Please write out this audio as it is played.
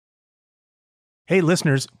Hey,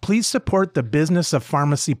 listeners, please support the Business of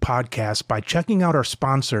Pharmacy podcast by checking out our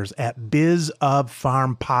sponsors at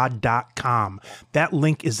bizofpharmpod.com. That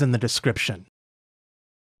link is in the description.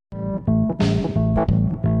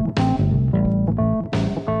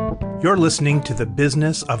 You're listening to the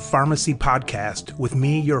Business of Pharmacy podcast with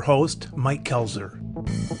me, your host, Mike Kelzer.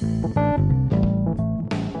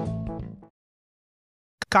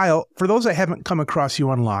 Kyle, for those that haven't come across you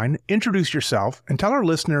online, introduce yourself and tell our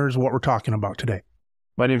listeners what we're talking about today.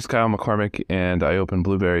 My name is Kyle McCormick, and I opened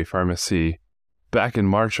Blueberry Pharmacy back in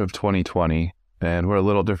March of 2020. And we're a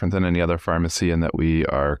little different than any other pharmacy in that we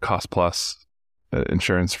are cost plus,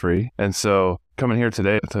 insurance free. And so coming here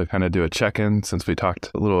today to kind of do a check-in, since we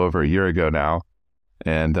talked a little over a year ago now,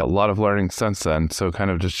 and a lot of learning since then. So kind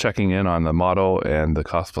of just checking in on the model and the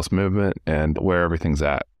cost plus movement and where everything's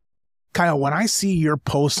at. Kyle, when I see your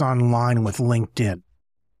posts online with LinkedIn,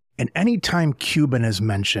 and anytime Cuban is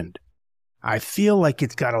mentioned, I feel like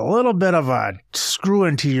it's got a little bit of a screw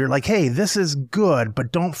into your, like, hey, this is good,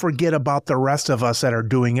 but don't forget about the rest of us that are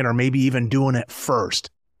doing it or maybe even doing it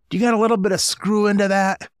first. Do you got a little bit of screw into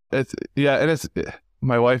that?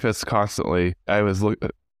 My wife is constantly, I was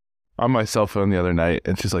on my cell phone the other night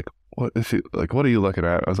and she's like, what are you looking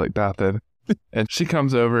at? I was like, nothing. And she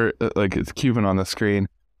comes over, like it's Cuban on the screen.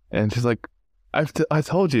 And she's like, I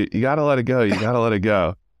told you, you got to let it go. You got to let it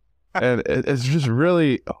go. And it's just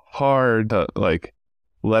really hard to like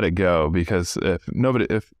let it go because if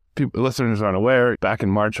listeners aren't aware, back in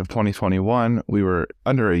March of 2021, we were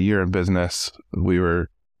under a year in business. We were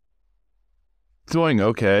doing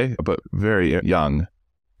okay, but very young.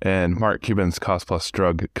 And Mark Cuban's Cost Plus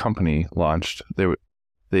Drug Company launched. They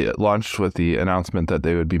launched with the announcement that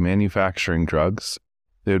they would be manufacturing drugs.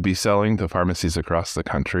 They would be selling to pharmacies across the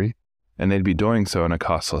country, and they'd be doing so in a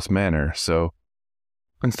costless manner. So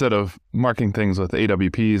instead of marking things with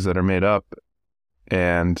AWPs that are made up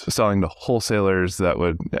and selling to wholesalers that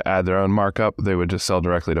would add their own markup, they would just sell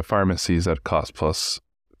directly to pharmacies at cost plus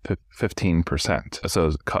 15%.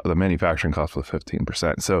 So the manufacturing cost was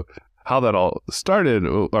 15%. So how that all started,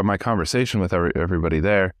 or my conversation with everybody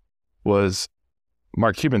there, was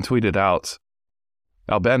Mark Cuban tweeted out,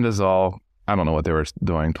 albendazole, I don't know what they were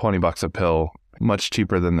doing, $20 a pill, much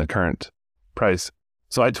cheaper than the current price.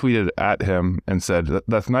 So I tweeted at him and said,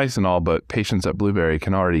 that's nice and all, but patients at Blueberry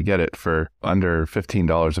can already get it for under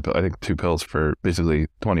 $15 a pill. I think 2 pills for basically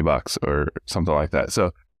 $20 or something like that.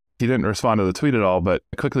 So he didn't respond to the tweet at all, but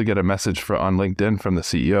I quickly get a message on LinkedIn from the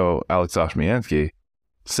CEO, Alex Oshmiansky,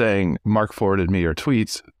 saying, Mark forwarded me your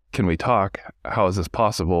tweets. Can we talk? How is this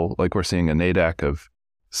possible? Like we're seeing a NADAC of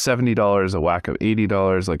 $70, a whack of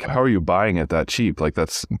 $80. Like, how are you buying it that cheap? Like,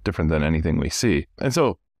 that's different than anything we see. And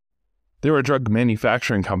so they were a drug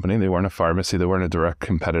manufacturing company. They weren't a pharmacy. They weren't a direct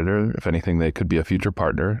competitor. If anything, they could be a future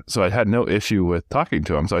partner. So I had no issue with talking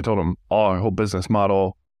to them. So I told them our whole business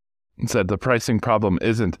model and said the pricing problem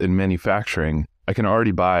isn't in manufacturing. I can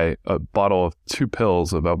already buy a bottle of 2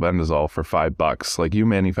 pills of albendazole for $5. Like, you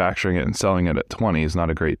manufacturing it and selling it at 20 is not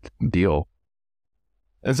a great deal.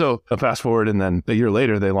 And so fast forward, and then a year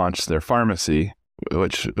later, they launched their pharmacy,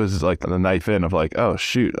 which was like the knife in of like, oh,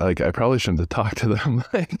 shoot, like I probably shouldn't have talked to them.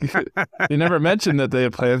 They never mentioned that they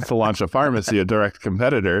had plans to launch a pharmacy, a direct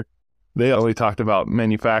competitor. They only talked about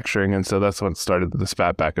manufacturing. And so that's what started the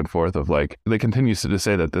spat back and forth of like, they continue to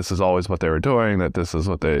say that this is always what they were doing, that this is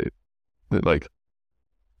what they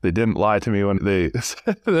didn't lie to me when they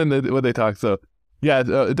talked. So yeah,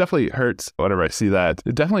 it definitely hurts whenever I see that.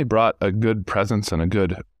 It definitely brought a good presence and a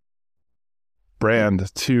good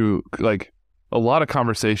brand to, like, a lot of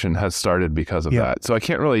conversation has started because of that. So I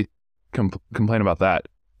can't really complain about that.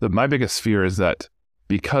 My biggest fear is that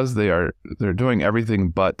because they're doing everything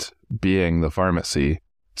but being the pharmacy.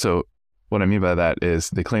 So what I mean by that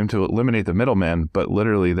is they claim to eliminate the middleman, but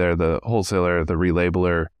literally they're the wholesaler, the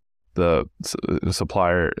relabeler, the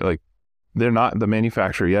supplier, like, they're not the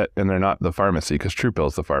manufacturer yet, and they're not the pharmacy because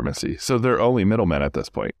TruePill's the pharmacy. So they're only middlemen at this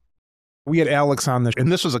point. We had Alex on this, and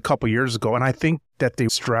this was a couple years ago, and I think that they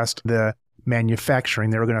stressed the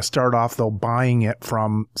manufacturing. They were going to start off, though, buying it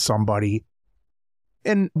from somebody.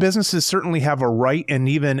 And businesses certainly have a right and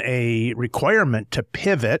even a requirement to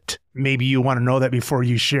pivot. Maybe you want to know that before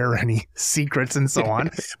you share any secrets and so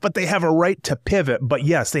on. But they have a right to pivot. But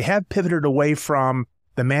yes, they have pivoted away from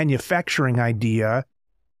the manufacturing idea,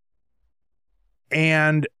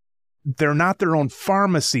 and they're not their own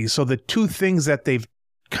pharmacy. So the two things that they've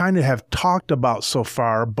kind of have talked about so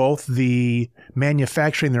far, both the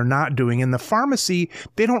manufacturing they're not doing and the pharmacy,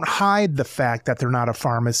 they don't hide the fact that they're not a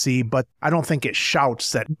pharmacy, but I don't think it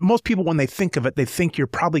shouts that. Most people, when they think of it, they think you're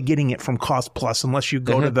probably getting it from Cost Plus unless you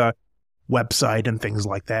go to the website and things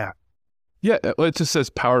like that. Yeah, it just says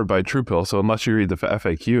powered by TruePill. So unless you read the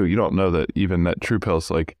FAQ, you don't know that even that TruePill's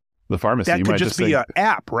like the pharmacy. That you could might just be an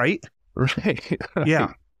app, right? Right.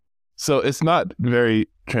 Yeah. So it's not very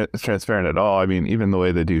transparent at all. I mean, even the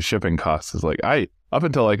way they do shipping costs is like, up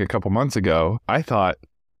until like a couple months ago, I thought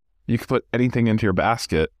you could put anything into your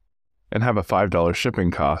basket and have a $5 shipping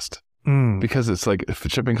cost because it's like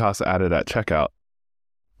shipping costs added at checkout.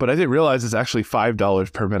 But I didn't realize it's actually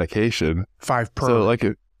 $5 per medication. 5 per. So like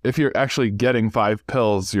if you're actually getting 5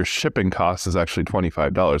 pills, your shipping cost is actually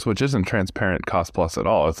 $25, which isn't transparent cost plus at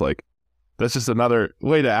all. It's like, that's just another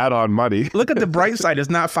way to add on money. Look at the bright side. It's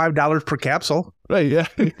not $5 per capsule. Right, yeah.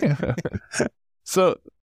 So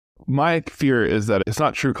my fear is that it's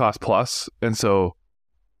not true cost plus. And so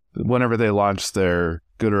whenever they launch their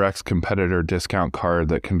GoodRx competitor discount card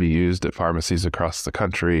that can be used at pharmacies across the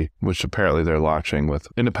country, which apparently they're launching with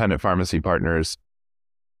independent pharmacy partners,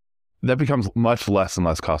 that becomes much less and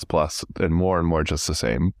less cost plus and more just the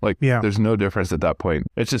same. Like, There's no difference at that point.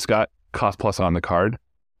 It's just got cost plus on the card,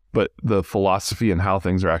 but the philosophy and how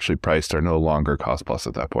things are actually priced are no longer cost plus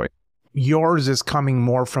at that point. Yours is coming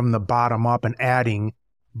more from the bottom up and adding,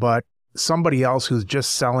 but somebody else who's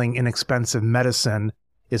just selling inexpensive medicine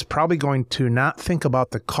is probably going to not think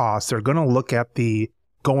about the cost. They're going to look at the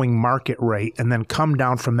going market rate and then come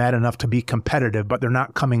down from that enough to be competitive, but they're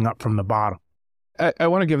not coming up from the bottom. I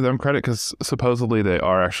want to give them credit because supposedly they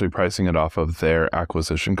are actually pricing it off of their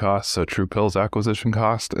acquisition cost, so TruePill's acquisition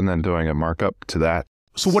cost, and then doing a markup to that.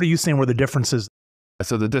 So what are you saying were the differences?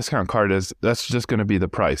 So the discount card that's just going to be the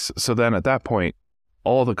price. So then at that point,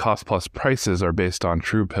 all the cost plus prices are based on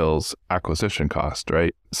TruePill's acquisition cost,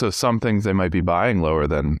 right? So some things they might be buying lower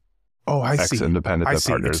than independent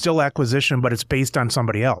partners. It's still acquisition, but it's based on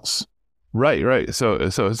somebody else. Right. So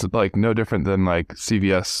it's like no different than like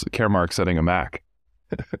CVS Caremark setting a MAC.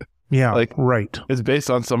 Yeah, like, right. It's based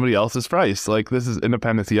on somebody else's price. Like, this is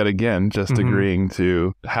independence yet again, just agreeing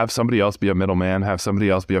to have somebody else be a middleman, have somebody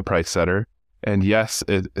else be a price setter. And yes,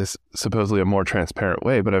 it is supposedly a more transparent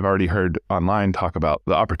way, but I've already heard online talk about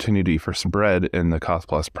the opportunity for spread in the cost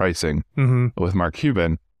plus pricing with Mark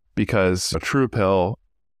Cuban, because a TruePill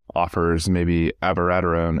offers maybe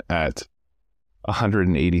abiraterone at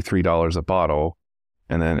 $183 a bottle.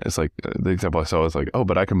 And then it's like, the example I saw was like, oh,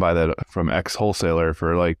 but I can buy that from X wholesaler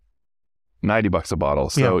for like $90 a bottle.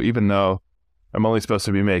 So even though I'm only supposed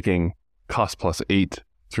to be making cost plus 8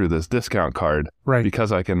 through this discount card, right,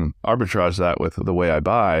 because I can arbitrage that with the way I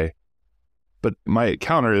buy. But my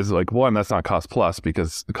counter is like, one, that's not cost plus,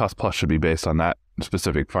 because the cost plus should be based on that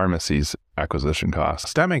specific pharmacy's acquisition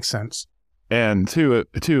cost. That makes sense. And two,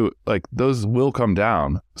 like those will come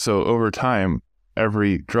down. So over time,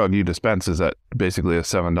 every drug you dispense is at basically a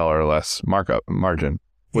 $7 or less markup margin,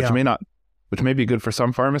 which may be good for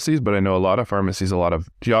some pharmacies, but I know a lot of pharmacies, a lot of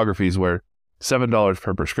geographies where $7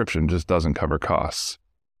 per prescription just doesn't cover costs.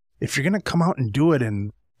 If you're going to come out and do it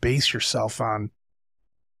and base yourself on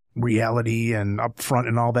reality and upfront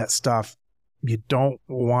and all that stuff, you don't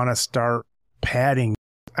want to start padding.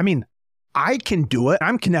 I mean, I can do it.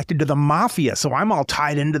 I'm connected to the mafia, so I'm all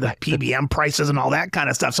tied into the PBM prices and all that kind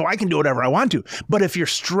of stuff, so I can do whatever I want to. But if you're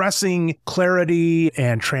stressing clarity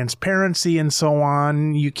and transparency and so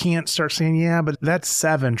on, you can't start saying, yeah, but that's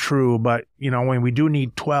 7 true, but when we do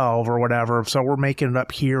need 12 or whatever, so we're making it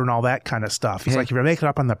up here and all that kind of stuff. It's like if you're making it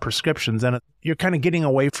up on the prescriptions, then you're kind of getting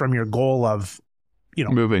away from your goal of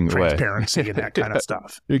moving transparency and that kind of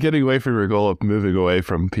stuff. You're getting away from your goal of moving away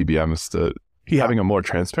from PBMs to having a more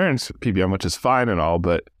transparent PBM, which is fine and all,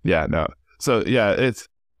 but no. So it's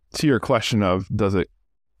to your question of, does it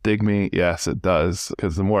dig me? Yes, it does.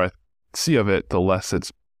 Because the more I see of it, the less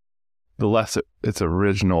its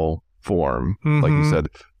original form. Like you said,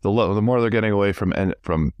 the more they're getting away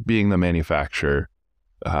from being the manufacturer,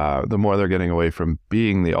 the more they're getting away from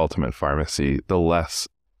being the ultimate pharmacy, the less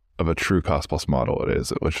of a true cost plus model it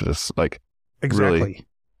is, which is like really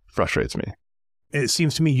frustrates me. It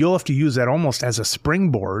seems to me you'll have to use that almost as a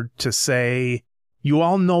springboard to say, you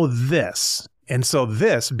all know this. And so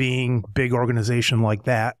this being big organization like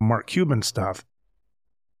that, Mark Cuban stuff,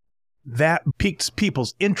 that piques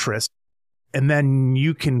people's interest. And then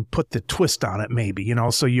you can put the twist on it maybe,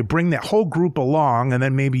 so you bring that whole group along and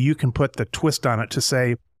then maybe you can put the twist on it to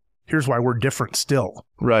say, here's why we're different still.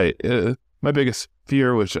 Right. My biggest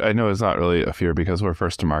fear, which I know is not really a fear because we're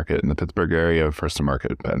first to market in the Pittsburgh area, first to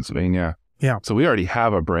market in Pennsylvania. Yeah. So we already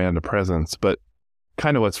have a brand, a presence, but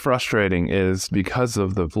kind of what's frustrating is because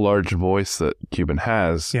of the large voice that Cuban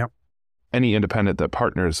has, any independent that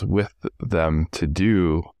partners with them to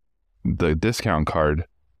do the discount card,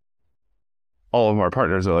 all of our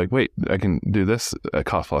partners are like, wait, I can do this at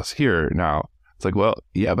cost plus here now. It's like, well,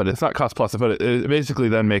 yeah, but it's not cost plus. But it basically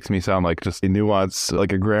then makes me sound like just a nuance,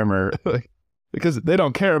 like a grammar, because they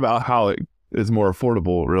don't care about how it is more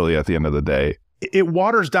affordable, really, at the end of the day. It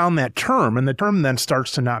waters down that term, and the term then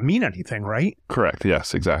starts to not mean anything, right? Correct.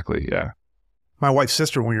 Yes, exactly. Yeah. My wife's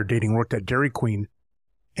sister, when we were dating, worked at Dairy Queen,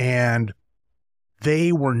 and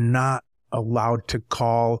they were not allowed to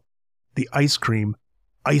call the ice cream.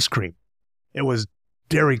 It was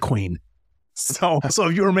Dairy Queen. So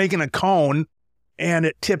if you were making a cone and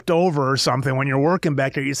it tipped over or something when you're working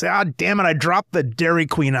back there, you say, "Ah, damn it, I dropped the Dairy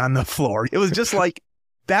Queen on the floor." It was just like,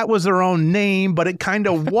 that was their own name, but it kind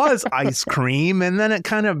of was ice cream. And then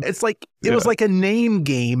it's like, it was like a name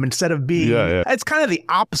game instead of being, it's kind of the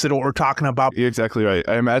opposite of what we're talking about. You're exactly right.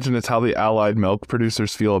 I imagine it's how the allied milk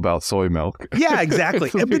producers feel about soy milk. Yeah,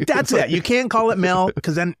 exactly. But that's it. You can't call it milk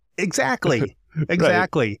because then, exactly.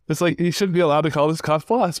 Right. It's like, you shouldn't be allowed to call this cost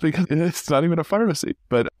plus because it's not even a pharmacy.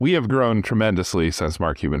 But we have grown tremendously since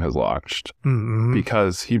Mark Cuban has launched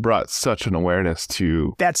because he brought such an awareness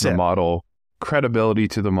to the model, credibility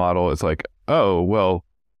to the model. It's like, oh, well,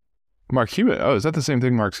 Mark Cuban, is that the same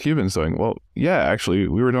thing Mark Cuban's doing? Well, yeah, actually,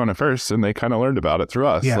 we were doing it first and they kind of learned about it through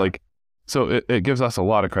us. Yeah. So it gives us a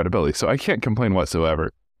lot of credibility. So I can't complain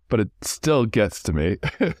whatsoever. But it still gets to me.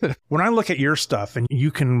 When I look at your stuff and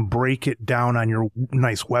you can break it down on your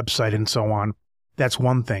nice website and so on, that's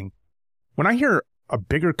one thing. When I hear a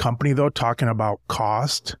bigger company, though, talking about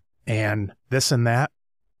cost and this and that,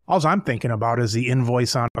 all I'm thinking about is the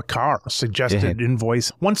invoice on a car, suggested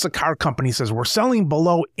invoice. Once the car company says, we're selling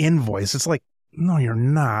below invoice, it's like, no, you're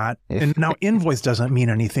not. And now invoice doesn't mean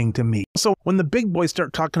anything to me. So when the big boys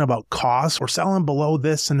start talking about costs, we're selling below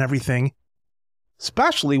this and everything,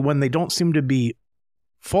 especially when they don't seem to be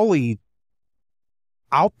fully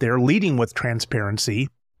out there leading with transparency,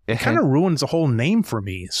 it kind of ruins the whole name for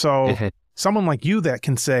me. So someone like you that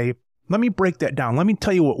can say, let me break that down. Let me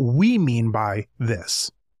tell you what we mean by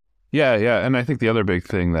this. Yeah. And I think the other big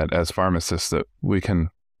thing that as pharmacists that we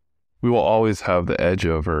will always have the edge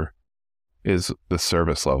over is the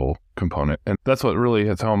service level component. And that's what really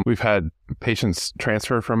hits home. We've had patients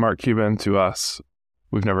transfer from Mark Cuban to us.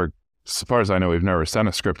 We've never, as far as I know, we've never sent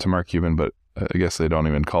a script to Mark Cuban, but I guess they don't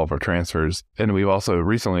even call for transfers. And we've also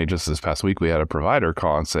recently, just this past week, we had a provider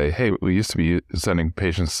call and say, hey, we used to be sending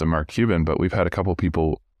patients to Mark Cuban, but we've had a couple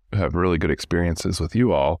people have really good experiences with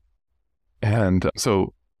you all. And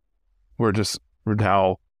so we're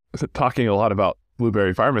now talking a lot about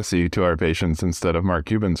Blueberry Pharmacy to our patients instead of Mark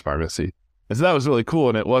Cuban's pharmacy. And so that was really cool.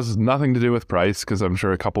 And it was nothing to do with price, because I'm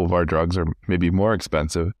sure a couple of our drugs are maybe more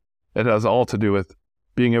expensive. It has all to do with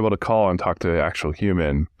being able to call and talk to an actual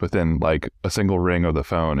human within like a single ring of the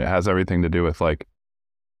phone. It has everything to do with like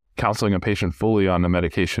counseling a patient fully on the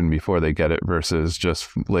medication before they get it versus just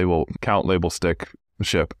count, label, stick,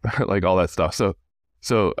 ship, like all that stuff.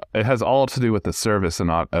 So it has all to do with the service and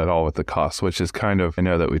not at all with the cost, which is kind of, I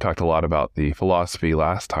know that we talked a lot about the philosophy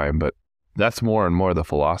last time, but that's more and more the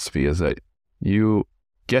philosophy is that you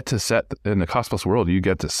get to set, in the cost plus world, you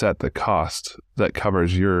get to set the cost that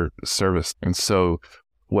covers your service. And so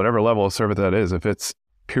whatever level of service that is, if it's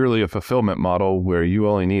purely a fulfillment model where you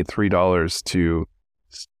only need $3 to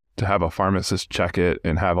have a pharmacist check it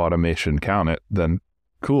and have automation count it, then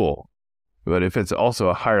cool. But if it's also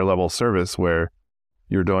a higher level service where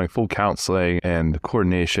you're doing full counseling and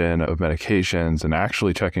coordination of medications and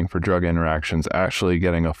actually checking for drug interactions, actually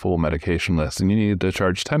getting a full medication list, and you need to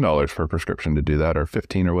charge $10 for a prescription to do that, or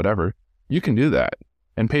 $15 or whatever, you can do that.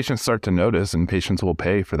 And patients start to notice, and patients will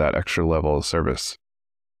pay for that extra level of service.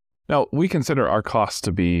 Now, we consider our costs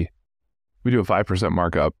to be, we do a 5%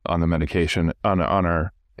 markup on the medication on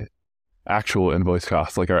our actual invoice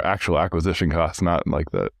costs, like our actual acquisition costs, not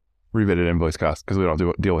like the rebated invoice cost, because we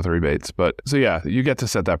don't deal with rebates. But so yeah, you get to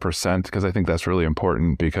set that percent, because I think that's really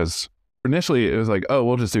important, because initially it was like, oh,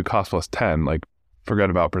 we'll just do cost plus 10, like forget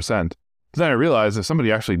about percent. But then I realized if somebody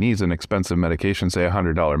actually needs an expensive medication, say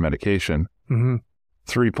 $100 medication,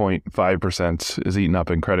 3.5% is eaten up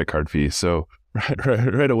in credit card fees. So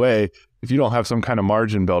right away, if you don't have some kind of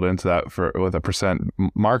margin built into that with a percent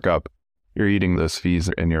markup, you're eating those fees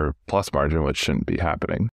in your plus margin, which shouldn't be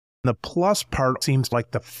happening. The plus part seems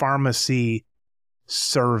like the pharmacy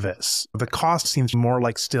service. The cost seems more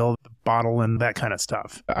like still the bottle and that kind of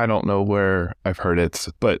stuff. I don't know where I've heard it,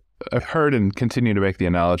 but I've heard and continue to make the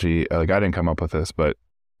analogy, like I didn't come up with this, but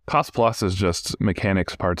cost plus is just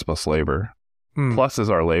mechanics parts plus labor. Plus is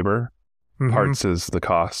our labor. Parts is the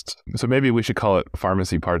cost. So maybe we should call it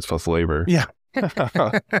pharmacy parts plus labor. Yeah.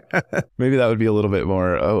 Maybe that would be a little bit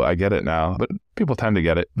more, oh, I get it now. But people tend to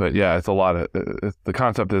get it. But yeah, it's a lot of, the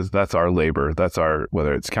concept is that's our labor. That's our,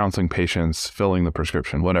 whether it's counseling patients, filling the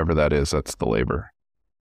prescription, whatever that is, that's the labor.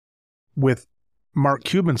 With Mark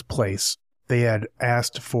Cuban's place, they had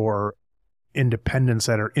asked for independents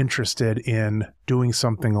that are interested in doing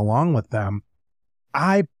something along with them.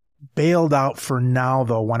 I bailed out for now,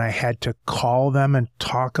 though, when I had to call them and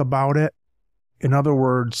talk about it. In other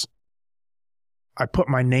words, I put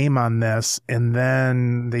my name on this, and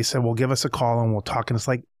then they said, well, give us a call and we'll talk. And it's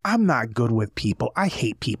like, I'm not good with people. I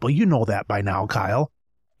hate people. You know that by now, Kyle.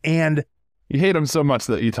 And you hate them so much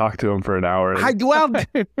that you talk to them for an hour.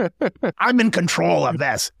 I'm in control of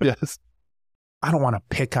this. Yes. I don't want to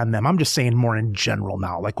pick on them. I'm just saying more in general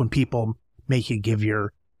now. Like when people make you give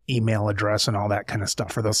your email address and all that kind of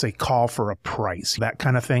stuff, or they'll say call for a price, that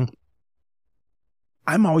kind of thing.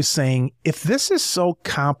 I'm always saying, if this is so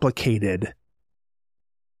complicated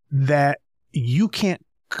that you can't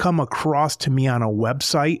come across to me on a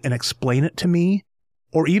website and explain it to me,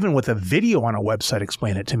 or even with a video on a website,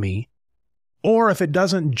 explain it to me, or if it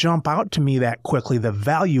doesn't jump out to me that quickly, the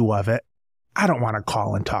value of it, I don't want to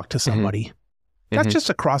call and talk to somebody. Mm-hmm. That's just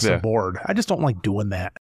across the board. I just don't like doing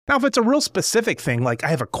that. Now, if it's a real specific thing, like I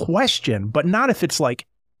have a question, but not if it's like,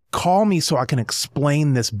 call me so I can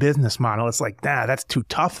explain this business model. It's like, nah, that's too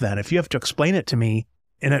tough then. If you have to explain it to me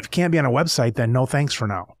and it can't be on a website, then no thanks for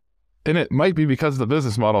now. And it might be because the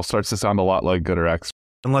business model starts to sound a lot like GoodRx.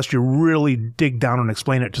 Unless you really dig down and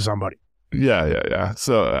explain it to somebody. Yeah.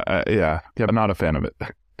 So, I'm not a fan of it.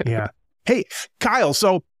 Yeah. Hey, Kyle,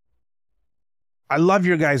 so I love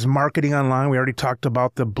your guys' marketing online. We already talked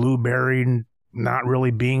about the blueberry not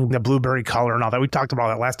really being the blueberry color and all that. We talked about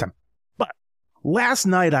that last time. But last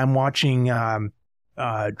night I'm watching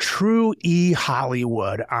True E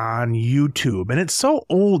Hollywood on YouTube, and it's so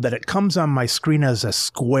old that it comes on my screen as a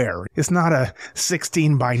square. It's not a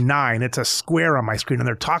 16:9. It's a square on my screen, and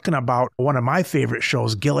they're talking about one of my favorite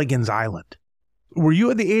shows, Gilligan's Island. Were you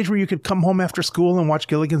at the age where you could come home after school and watch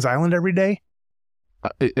Gilligan's Island every day?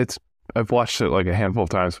 I've watched it like a handful of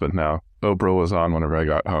times, but no. Oprah was on whenever I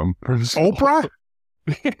got home. Oprah?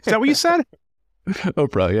 Is that what you said?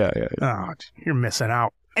 Oprah, yeah. Oh, you're missing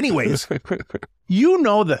out. Anyways, you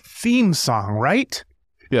know the theme song, right?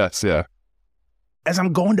 Yes, yeah. As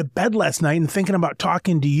I'm going to bed last night and thinking about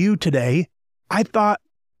talking to you today, I thought,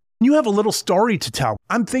 you have a little story to tell.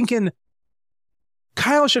 I'm thinking,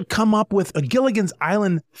 Kyle should come up with a Gilligan's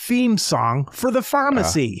Island theme song for the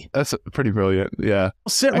pharmacy. That's pretty brilliant, yeah.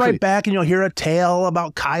 Sit right back and you'll hear a tale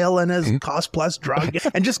about Kyle and his cost plus drug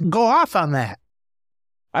and just go off on that.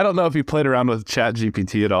 I don't know if you played around with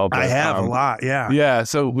ChatGPT at all. But, I have a lot, yeah. Yeah,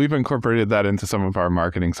 so we've incorporated that into some of our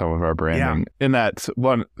marketing, some of our branding. Yeah. In that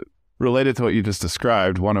one, related to what you just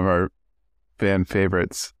described, one of our fan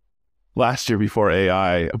favorites, last year before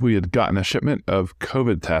AI, we had gotten a shipment of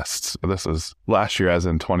COVID tests. This was last year as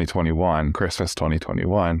in 2021, Christmas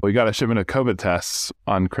 2021. We got a shipment of COVID tests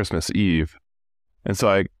on Christmas Eve. And so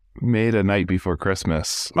I made a night before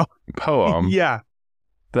Christmas poem. Yeah.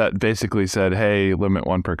 That basically said, hey, limit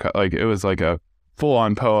one per, like it was like a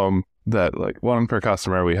full-on poem that like one per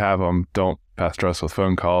customer, we have them, don't pester us with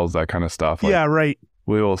phone calls, that kind of stuff. Like, yeah, right.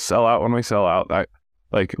 We will sell out when we sell out.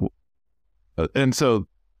 And so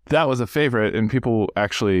that was a favorite, and people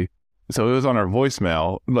actually, so it was on our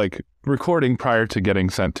voicemail, like recording prior to getting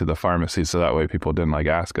sent to the pharmacy, so that way people didn't like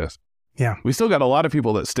ask us. Yeah. We still got a lot of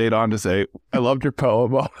people that stayed on to say, I loved your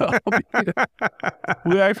poem.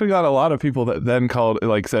 We actually got a lot of people that then called,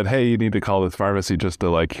 like said, hey, you need to call this pharmacy just to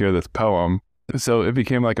like hear this poem. So it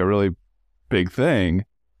became like a really big thing.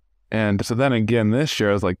 And so then again, this year,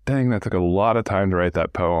 I was like, dang, that took a lot of time to write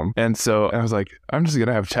that poem. And so I was like, I'm just going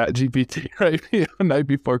to have ChatGPT write me a night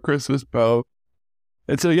before Christmas poem.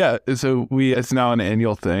 And so, yeah, it's now an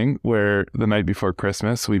annual thing where the night before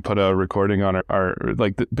Christmas, we put a recording on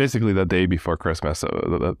basically the day before Christmas, so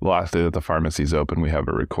the last day that the pharmacy's open, we have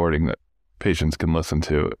a recording that patients can listen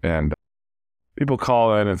to. And people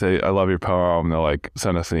call in and say, I love your poem. They'll like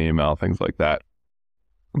send us an email, things like that.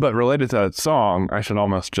 But related to that song, I should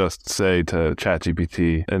almost just say to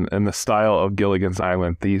ChatGPT, in the style of Gilligan's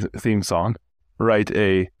Island theme song, write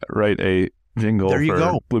a jingle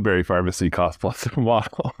for Blueberry Pharmacy cost plus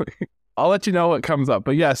model. I'll let you know what comes up.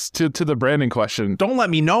 But yes, to the branding question. Don't let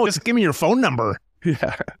me know. Just give me your phone number.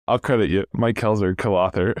 Yeah, I'll credit you. Mike Kelzer,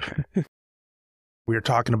 co-author. We were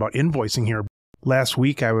talking about invoicing here. Last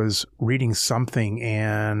week, I was reading something,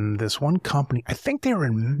 and this one company, I think they were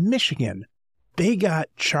in Michigan, they got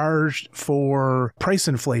charged for price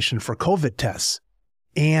inflation for COVID tests.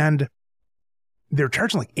 And they're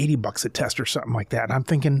charging like $80 a test or something like that. And I'm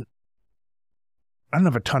thinking, I don't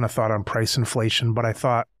have a ton of thought on price inflation, but I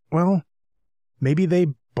thought, well, maybe they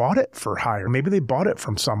bought it for higher. Maybe they bought it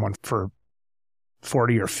from someone for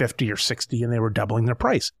 40 or 50 or 60 and they were doubling their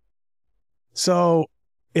price. So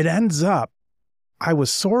it ends up, I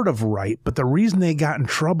was sort of right, but the reason they got in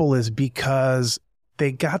trouble is because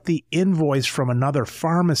they got the invoice from another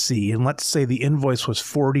pharmacy, and let's say the invoice was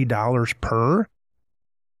 $40 per.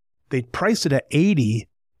 They priced it at $80.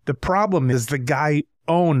 The problem is the guy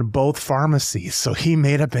owned both pharmacies, so he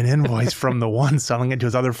made up an invoice from the one selling it to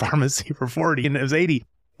his other pharmacy for $40, and it was $80.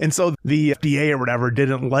 And so the FDA or whatever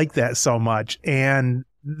didn't like that so much. And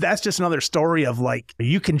that's just another story of like,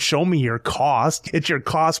 you can show me your cost. It's your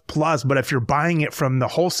cost plus, but if you're buying it from the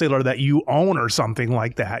wholesaler that you own or something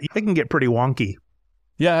like that, it can get pretty wonky.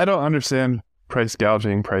 Yeah, I don't understand price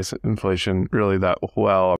gouging, price inflation really that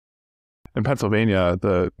well. In Pennsylvania,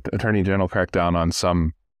 the Attorney General cracked down on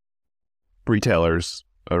some retailers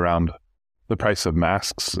around the price of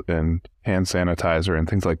masks and hand sanitizer and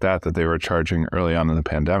things like that they were charging early on in the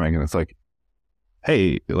pandemic. And it's like,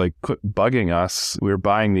 hey, like, quit bugging us. We were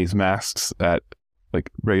buying these masks at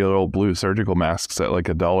like regular old blue surgical masks at like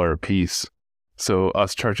 $1 a piece. So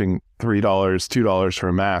us charging $3, $2 for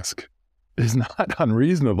a mask is not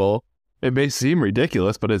unreasonable. It may seem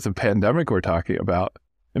ridiculous, but it's a pandemic we're talking about.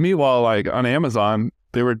 And meanwhile, like on Amazon,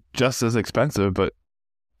 they were just as expensive, but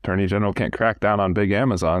Attorney General can't crack down on big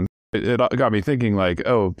Amazon. It got me thinking like,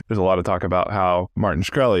 oh, there's a lot of talk about how Martin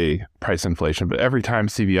Shkreli price inflation, but every time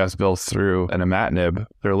CVS bills through an imatinib,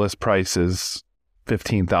 their list price is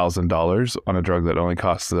 $15,000 on a drug that only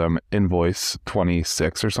costs them invoice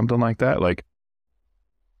 $26 or something like that. Like,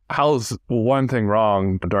 how's one thing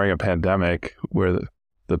wrong during a pandemic where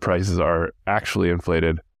the prices are actually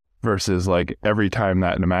inflated versus like every time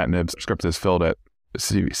that an imatinib script is filled at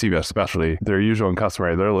CVS Specialty, their usual and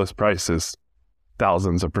customary, their list price is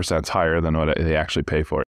thousands of percents higher than what they actually pay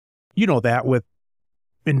for it. You know that with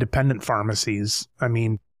independent pharmacies. I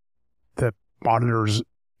mean, the auditors,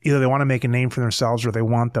 either they want to make a name for themselves or they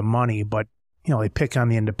want the money, but you know, they pick on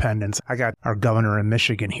the independents. I got our governor in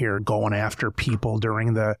Michigan here going after people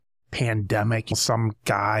during the pandemic. Some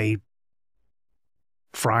guy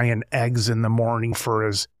frying eggs in the morning for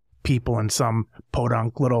his people in some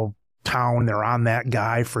podunk little town. They're on that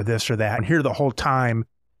guy for this or that. And here the whole time,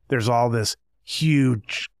 there's all this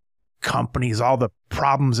huge companies, all the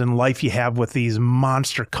problems in life you have with these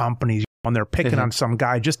monster companies, and they're picking on some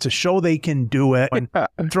guy just to show they can do it and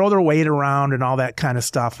throw their weight around and all that kind of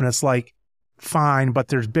stuff. And it's like, fine, but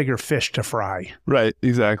there's bigger fish to fry. Right,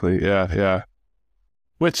 exactly. Yeah.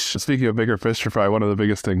 Which, speaking of bigger fish to fry, one of the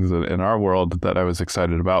biggest things in our world that I was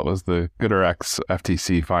excited about was the GoodRx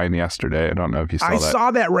FTC fine yesterday. I don't know if you saw that. I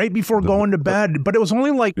saw that right before going to bed, but it was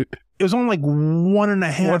only like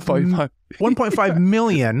 1.5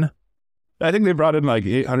 million. I think they brought in like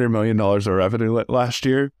 $800 million of revenue last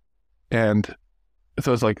year, and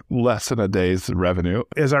so it's like less than a day's revenue.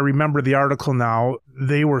 As I remember the article now,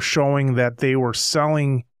 they were showing that they were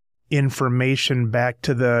selling information back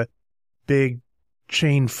to the big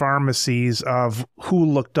chain pharmacies of who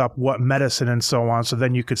looked up what medicine and so on. So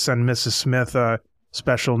then you could send Mrs. Smith a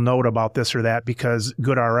special note about this or that because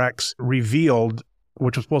GoodRx revealed,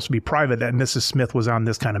 which was supposed to be private, that Mrs. Smith was on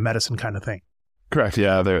this kind of medicine kind of thing. Correct.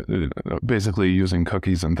 Yeah. They're basically using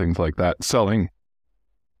cookies and things like that, selling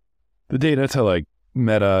the data to like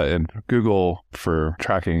Meta and Google for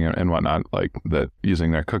tracking and whatnot, like that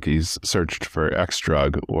using their cookies searched for X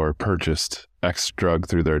drug or purchased X drug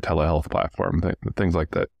through their telehealth platform. Things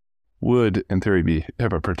like that would, in theory, be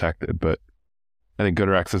HIPAA protected. But I think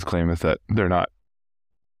GoodRx's claim is that they're not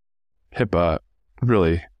HIPAA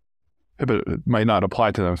might not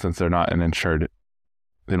apply to them since they're not an insured.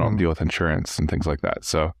 They don't deal with insurance and things like that.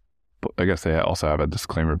 So I guess they also have a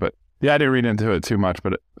disclaimer. But yeah, I didn't read into it too much,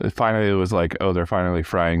 but it finally was like, oh, they're finally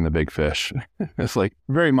frying the big fish. It's like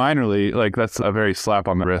very minorly, like that's a very slap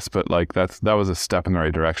on the wrist, but like that was a step in the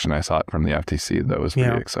right direction. I saw it from the FTC. That was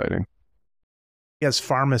pretty exciting. As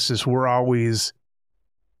pharmacists, we're always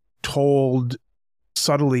told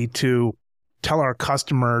subtly to tell our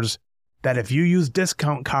customers that if you use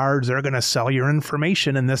discount cards, they're going to sell your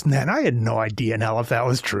information and this and that. And I had no idea in hell if that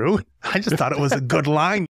was true. I just thought it was a good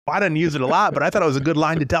line. I didn't use it a lot, but I thought it was a good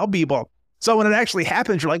line to tell people. So when it actually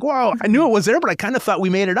happens, you're like, whoa, I knew it was there, but I kind of thought we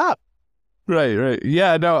made it up. Right.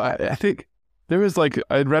 Yeah, no, I think there was like,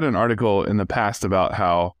 I'd read an article in the past about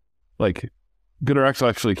how like GoodRx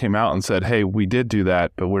actually came out and said, hey, we did do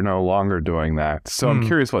that, but we're no longer doing that. So I'm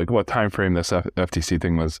curious like what time frame this FTC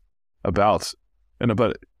thing was about.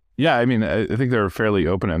 But yeah, I mean, I think they were fairly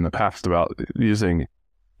open in the past about using,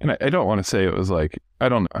 and I don't want to say it was like, I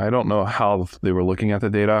don't know how they were looking at the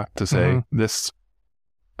data to say this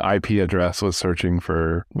IP address was searching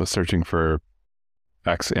for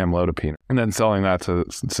X amlodipine, and then selling that so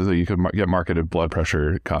that you could get marketed blood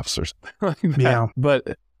pressure cuffs or something like that. Yeah.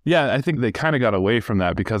 But yeah, I think they kind of got away from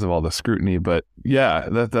that because of all the scrutiny. But yeah,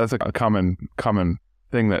 that's a common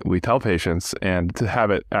thing that we tell patients, and to have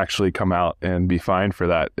it actually come out and be fined for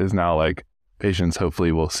that is now like patients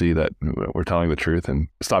hopefully will see that we're telling the truth and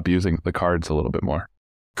stop using the cards a little bit more.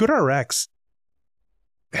 GoodRx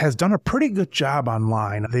has done a pretty good job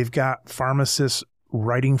online. They've got pharmacists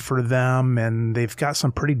writing for them, and they've got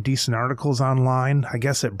some pretty decent articles online. I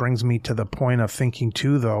guess it brings me to the point of thinking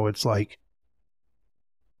too, though, it's like,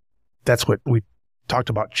 that's what we talked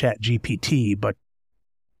about ChatGPT, but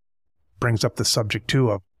brings up the subject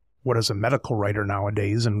too of what is a medical writer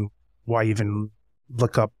nowadays, and why even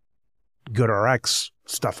look up GoodRx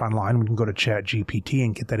stuff online. We can go to ChatGPT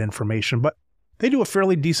and get that information, but they do a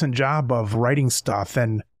fairly decent job of writing stuff,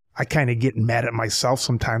 and I kind of get mad at myself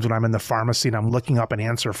sometimes when I'm in the pharmacy and I'm looking up an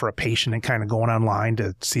answer for a patient and kind of going online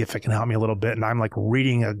to see if it can help me a little bit. And I'm like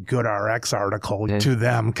reading a GoodRx article to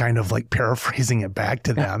them, kind of like paraphrasing it back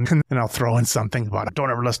to them. And I'll throw in something about,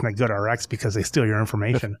 don't ever listen to GoodRx because they steal your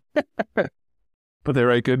information. But they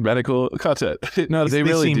write good medical content. No, they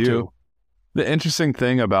really do. To. The interesting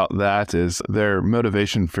thing about that is their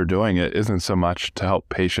motivation for doing it isn't so much to help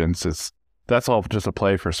patients. That's all just a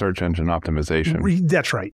play for search engine optimization.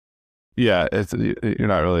 That's right. Yeah, you're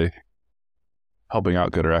not really helping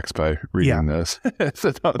out GoodRx by reading those.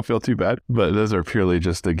 So don't feel too bad. But those are purely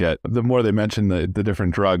just to get, the more they mention the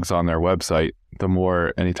different drugs on their website, the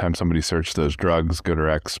more anytime somebody searches those drugs,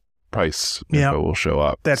 GoodRx price info will show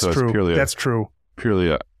up. That's true. That's true.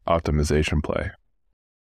 Purely an optimization play.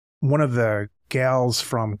 One of the gals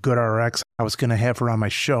from GoodRx, I was going to have her on my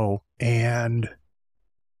show, and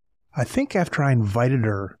I think after I invited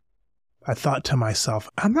her, I thought to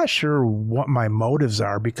myself, I'm not sure what my motives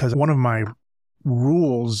are, because one of my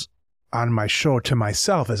rules on my show to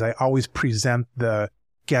myself is I always present the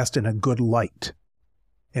guest in a good light.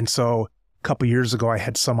 And so a couple of years ago, I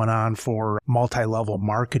had someone on for multi-level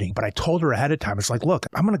marketing, but I told her ahead of time, it's like, look,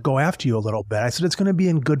 I'm going to go after you a little bit. I said, it's going to be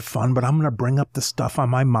in good fun, but I'm going to bring up the stuff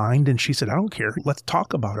on my mind. And she said, I don't care. Let's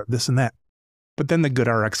talk about it, this and that. But then the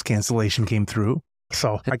GoodRx cancellation came through.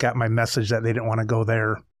 So I got my message that they didn't want to go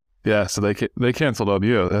there. Yeah, so they canceled on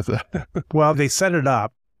you. Well, they set it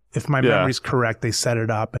up. If my memory's correct, they set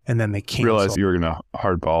it up and then they canceled. Realized you were going to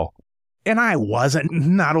hardball. And I wasn't.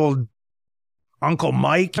 Not old Uncle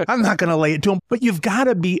Mike. I'm not going to lay it to him. But you've got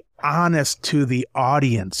to be honest to the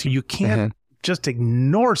audience. You can't just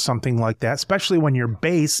ignore something like that, especially when your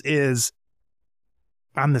base is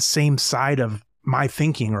on the same side of my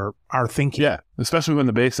thinking or our thinking. Yeah, especially when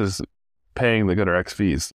the base is paying the GoodRx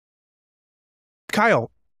fees.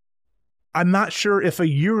 Kyle, I'm not sure if a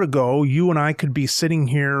year ago you and I could be sitting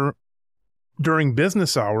here during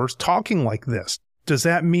business hours talking like this. Does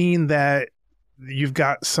that mean that you've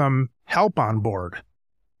got some help on board?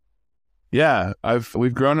 Yeah,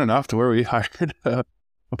 we've grown enough to where we hired a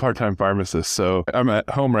part-time pharmacist. So I'm at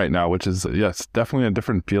home right now, which is, yes, definitely a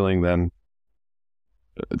different feeling than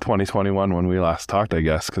 2021 when we last talked, I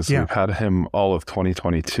guess, because we've had him all of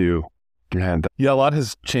 2022. And yeah, a lot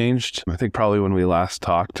has changed. I think probably when we last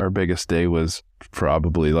talked, our biggest day was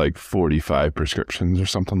probably like 45 prescriptions or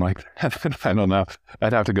something like that. I don't know.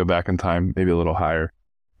 I'd have to go back in time, maybe a little higher.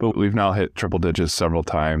 But we've now hit triple digits several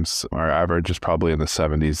times. Our average is probably in the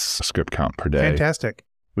 70s script count per day. Fantastic.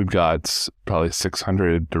 We've got probably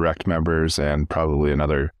 600 direct members and probably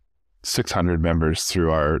another 600 members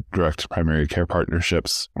through our direct primary care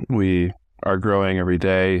partnerships. We are growing every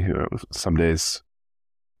day. Some days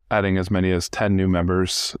adding as many as 10 new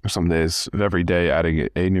members, some days every day adding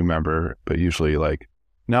a new member, but usually like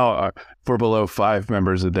now if we're below 5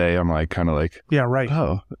 members a day, I'm like kind of like, yeah, right.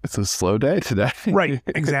 Oh, it's a slow day today. Right,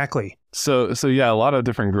 exactly. So yeah, a lot of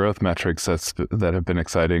different growth metrics that have been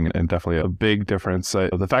exciting and definitely a big difference.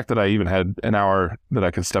 The fact that I even had an hour that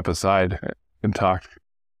I could step aside and talk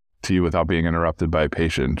to you without being interrupted by a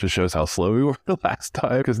patient just shows how slow we were the last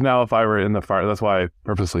time. Because now if I were in the fire, that's why I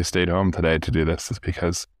purposely stayed home today to do this, is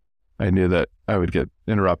because I knew that I would get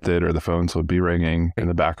interrupted or the phones would be ringing in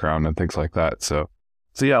the background and things like that. So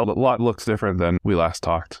yeah, a lot looks different than we last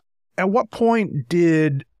talked. At what point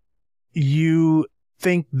did you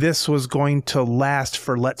think this was going to last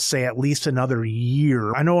for, let's say, at least another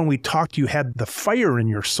year? I know when we talked, you had the fire in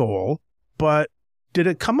your soul, but did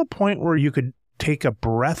it come a point where you could take a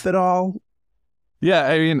breath at all? Yeah,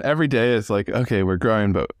 I mean, every day is like, okay, we're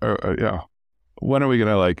growing, but when are we going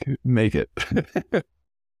to like make it?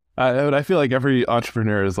 I feel like every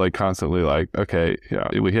entrepreneur is like constantly like, okay,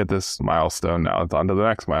 we hit this milestone, now it's on to the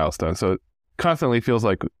next milestone. So constantly feels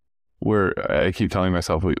like I keep telling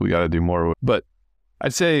myself we got to do more, but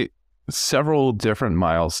I'd say several different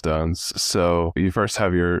milestones. So you first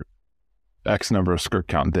have your X number of script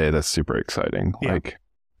count day. That's super exciting. Yeah. Like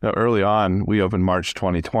early on, we opened March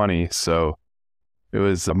 2020. So it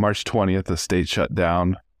was March 20th, the state shut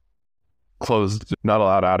down, closed, not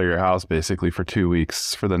allowed out of your house basically for 2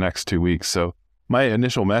 weeks, for the next 2 weeks. So my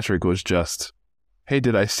initial metric was just, hey,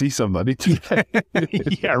 did I see somebody today?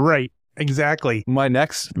 Yeah, right. Exactly. My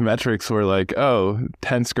next metrics were like,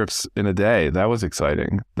 10 scripts in a day. That was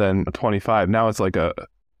exciting. Then 25. Now it's like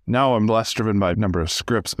now I'm less driven by number of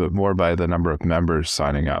scripts, but more by the number of members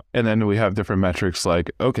signing up. And then we have different metrics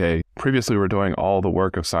like, okay, previously we were doing all the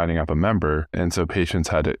work of signing up a member. And so patients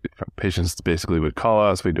basically would call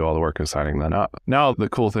us. We do all the work of signing them up. Now the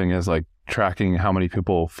cool thing is like tracking how many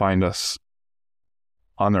people find us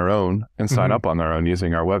on their own and sign up on their own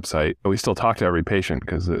using our website. But we still talk to every patient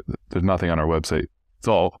because there's nothing on our website.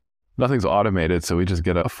 Nothing's automated. So we just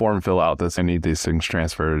get a form fill out that I need these things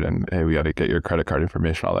transferred and hey, we got to get your credit card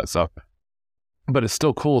information, all that stuff. But it's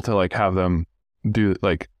still cool to like have them do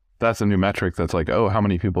like, that's a new metric that's like, how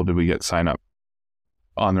many people did we get sign up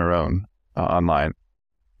on their own online?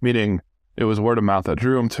 Meaning it was word of mouth that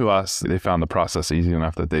drew them to us. They found the process easy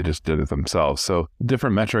enough that they just did it themselves. So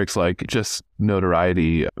different metrics like just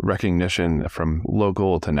notoriety, recognition from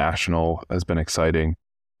local to national has been exciting.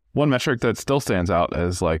 One metric that still stands out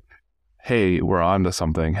is like, hey, we're on to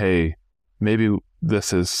something. Hey, maybe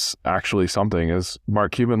this is actually something, is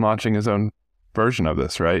Mark Cuban launching his own version of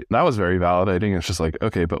this, right? That was very validating. It's just like,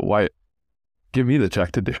 okay, but why? Give me the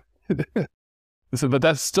check to do it. So, but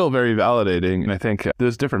that's still very validating. And I think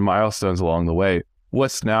there's different milestones along the way.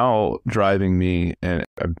 What's now driving me, and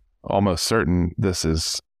I'm almost certain this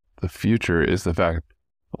is the future, is the fact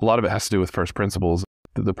a lot of it has to do with first principles.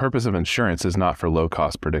 The purpose of insurance is not for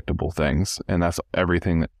low-cost, predictable things. And that's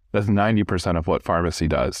everything. That's 90% of what pharmacy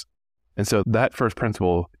does. And so that first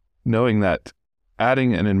principle, knowing that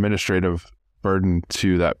adding an administrative burden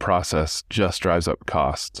to that process just drives up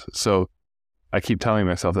costs. So I keep telling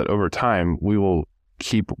myself that over time, we will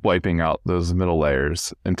keep wiping out those middle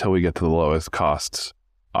layers until we get to the lowest cost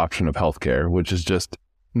option of healthcare, which is just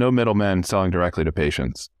no middlemen selling directly to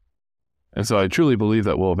patients. And so I truly believe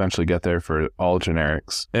that we'll eventually get there for all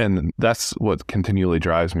generics. And that's what continually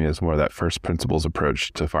drives me, is more that first principles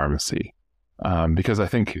approach to pharmacy. Because I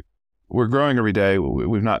think we're growing every day.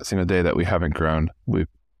 We've not seen a day that we haven't grown. We've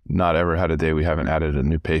not ever had a day we haven't added a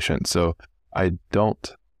new patient. So I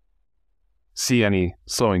don't see any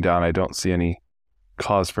slowing down. I don't see any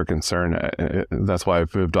cause for concern. That's why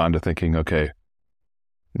I've moved on to thinking, okay,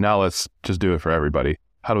 now let's just do it for everybody.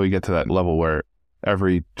 How do we get to that level where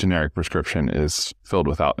every generic prescription is filled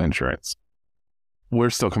without insurance? We're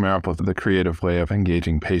still coming up with the creative way of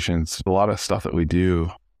engaging patients. A lot of stuff that we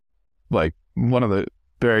do, like one of the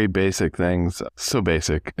very basic things, so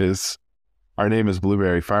basic, is our name is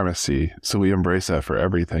Blueberry Pharmacy. So we embrace that for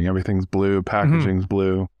everything. Everything's blue, packaging's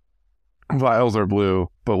blue, vials are blue.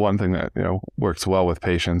 But one thing that, works well with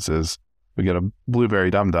patients is we get a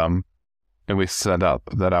blueberry dum-dum and we send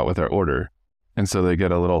that out with our order. And so they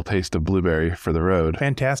get a little taste of blueberry for the road.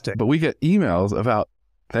 Fantastic. But we get emails about,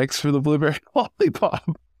 thanks for the blueberry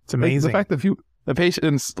lollipop. It's amazing. Like the fact that the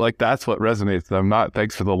patients, like, that's what resonates with them, not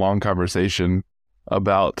thanks for the long conversation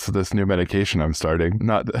about this new medication I'm starting.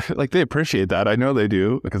 Not like they appreciate that. I know they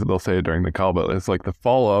do, because they'll say it during the call, but it's like the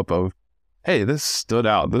follow-up of, hey, this stood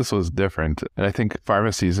out. This was different. And I think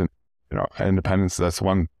pharmacies and independence, that's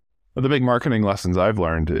one of the big marketing lessons I've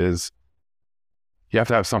learned, is you have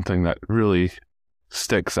to have something that really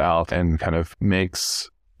sticks out and kind of makes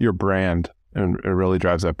your brand, and it really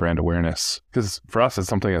drives that brand awareness. Because for us, it's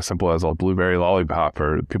something as simple as a blueberry lollipop,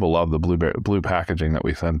 or people love the blue packaging that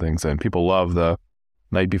we send things in. People love the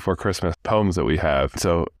Night Before Christmas poems that we have.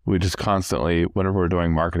 So we just constantly, whenever we're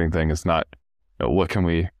doing marketing thing, it's not, what can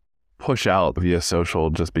we push out via social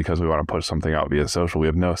just because we want to push something out via social. We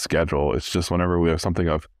have no schedule. It's just whenever we have something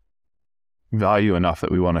of value enough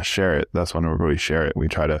that we want to share it, that's whenever we share it. We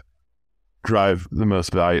try to drive the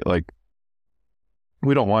most value. Like,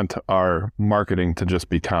 we don't want our marketing to just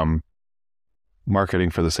become marketing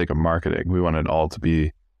for the sake of marketing. We want it all to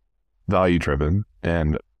be value driven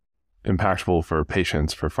and impactful for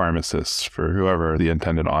patients, for pharmacists, for whoever the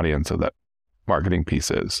intended audience of that marketing piece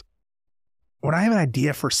is. When I have an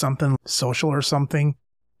idea for something social or something,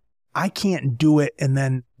 I can't do it and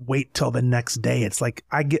then wait till the next day. It's like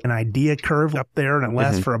I get an idea curve up there and it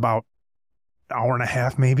lasts for about an hour and a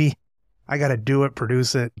half maybe. I got to do it,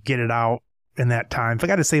 produce it, get it out in that time. If I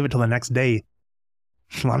got to save it till the next day,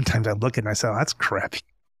 a lot of times I look at it and I say, oh, that's crappy.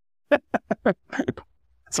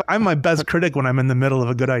 So I'm my best critic when I'm in the middle of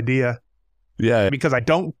a good idea Yeah. because I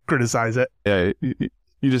don't criticize it. Yeah.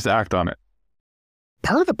 You just act on it.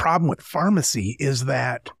 Part of the problem with pharmacy is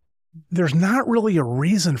that there's not really a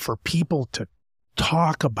reason for people to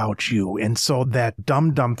talk about you. And so that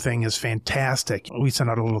dumb thing is fantastic. We send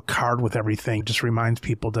out a little card with everything, just reminds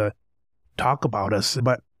people to talk about us.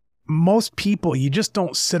 But most people, you just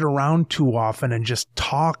don't sit around too often and just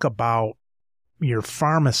talk about your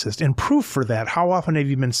pharmacist. And proof for that, how often have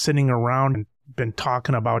you been sitting around and been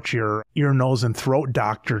talking about your ear, nose, and throat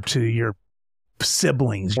doctor to your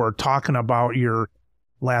siblings, or talking about your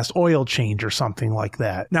last oil change or something like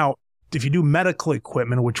that? Now, if you do medical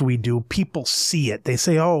equipment, which we do, people see it. They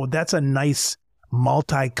say, oh, that's a nice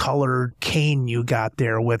multicolored cane you got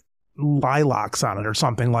there with lilacs on it or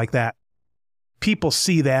something like that. People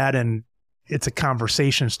see that and it's a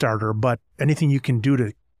conversation starter, but anything you can do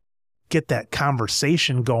to get that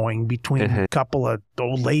conversation going between a couple of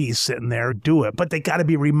old ladies sitting there, do it. But they got to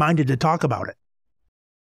be reminded to talk about it.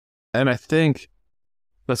 And I think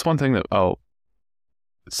that's one thing that I'll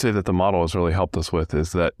say that the model has really helped us with,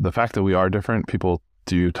 is that the fact that we are different, people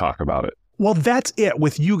do talk about it. Well, that's it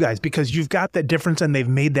with you guys, because you've got that difference and they've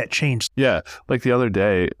made that change. Yeah. Like the other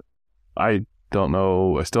day, I still don't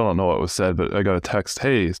know what was said, but I got a text,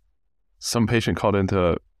 hey, some patient called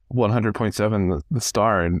into 100.7 the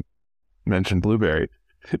star and mentioned blueberry.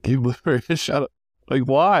 Gave blueberry a shout out. Like,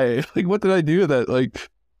 why? Like, what did I do that? Like,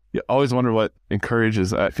 you always wonder what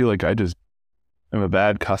encourages. I feel like I just am a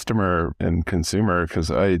bad customer and consumer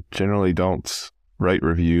because I generally don't write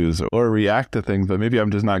reviews or react to things, but maybe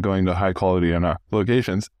I'm just not going to high quality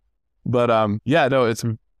locations. But yeah, no,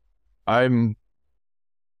 I'm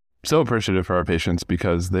so appreciative for our patients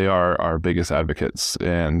because they are our biggest advocates.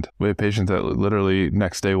 And we have patients that literally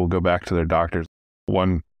next day will go back to their doctors.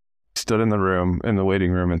 One stood in the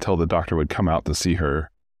waiting room until the doctor would come out to see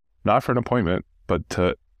her, not for an appointment, but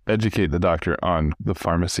to educate the doctor on the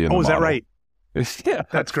pharmacy and the model. Is that right? Yeah.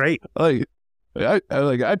 That's great. Like,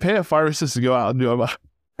 I pay a pharmacist to go out and do them.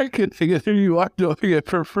 I could get you are doing it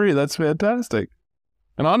for free. That's fantastic.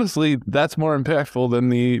 And honestly, that's more impactful than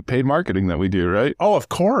the paid marketing that we do, right? Oh, of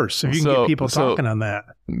course. If you can get people talking on that.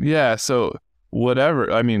 Yeah. So whatever,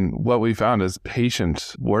 I mean, what we found is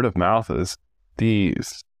patient word of mouth is the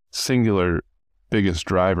singular biggest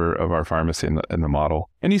driver of our pharmacy in the model.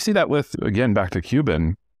 And you see that with, again, back to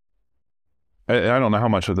Cuban. I don't know how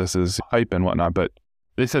much of this is hype and whatnot, but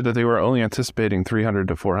they said that they were only anticipating 300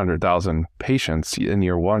 to 400,000 patients in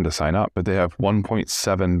year one to sign up, but they have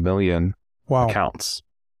 1.7 million accounts.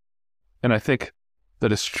 And I think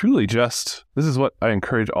that it's truly this is what I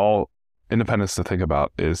encourage all independents to think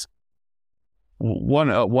about, is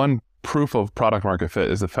one proof of product market fit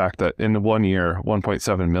is the fact that in 1 year,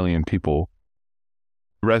 1.7 million people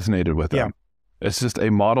resonated with them. Yeah. It's just a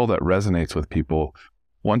model that resonates with people.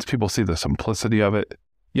 Once people see the simplicity of it,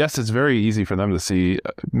 yes, it's very easy for them to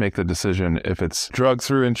make the decision. If it's drug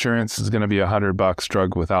through insurance, it's going to be $100.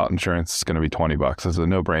 Drug without insurance is going to be $20. It's a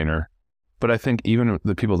no-brainer. But I think even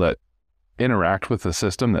the people that interact with the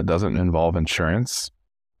system that doesn't involve insurance,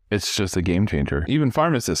 it's just a game changer. Even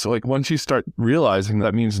pharmacists, so like once you start realizing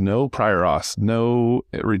that means no prior auths, no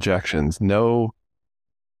rejections,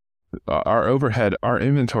 our overhead, our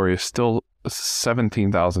inventory is still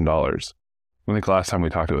 $17,000. I think last time we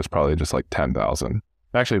talked, it was probably just like 10,000.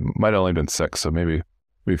 Actually, it might have only been 6, so maybe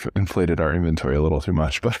we've inflated our inventory a little too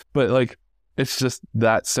much. But like, it's just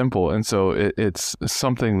that simple. And so it's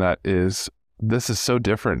something that this is so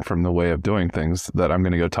different from the way of doing things that I'm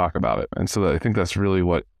going to go talk about it. And so I think that's really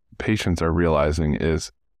what patients are realizing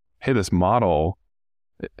is, hey, this model,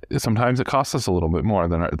 sometimes it costs us a little bit more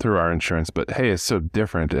than through our insurance, but hey, it's so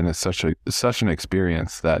different and it's such an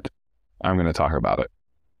experience that I'm going to talk about it.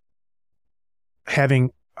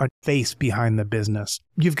 Having a face behind the business.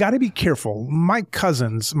 You've got to be careful. My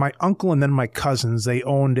uncle and then my cousins, they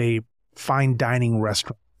owned a fine dining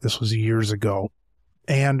restaurant. This was years ago.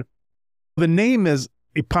 And the name is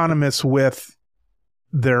eponymous with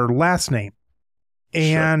their last name.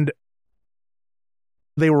 And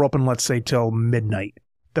they were open, let's say, till midnight.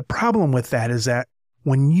 The problem with that is that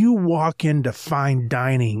when you walk into fine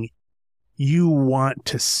dining, you want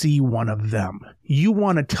to see one of them. You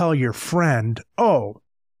want to tell your friend, oh,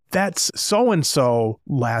 that's so-and-so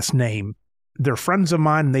last name. They're friends of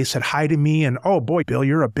mine, and they said hi to me, and oh boy, Bill,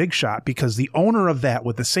 you're a big shot, because the owner of that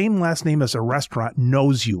with the same last name as a restaurant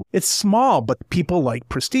knows you. It's small, but people like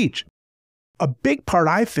prestige. A big part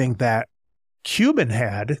I think that Cuban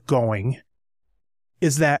had going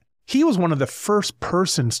is that he was one of the first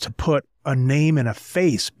persons to put a name and a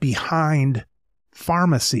face behind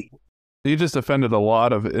pharmacy. You just offended a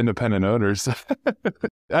lot of independent owners.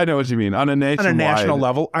 I know what you mean. On a national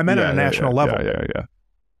level. I meant on a national level. Yeah.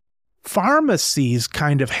 Pharmacies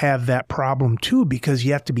kind of have that problem too, because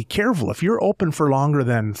you have to be careful. If you're open for longer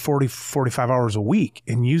than 40, 45 hours a week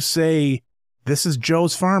and you say, this is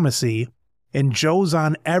Joe's Pharmacy, and Joe's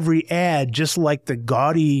on every ad, just like the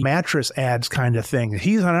gaudy mattress ads kind of thing.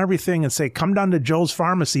 He's on everything and say, come down to Joe's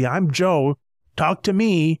Pharmacy. I'm Joe. Talk to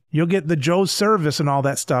me. You'll get the Joe's service and all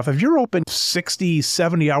that stuff. If you're open 60,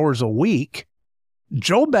 70 hours a week,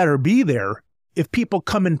 Joe better be there if people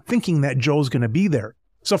come in thinking that Joe's going to be there.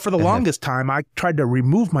 So for the longest time, I tried to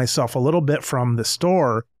remove myself a little bit from the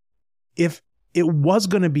store. If it was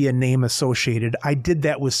going to be a name associated, I did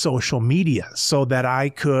that with social media so that I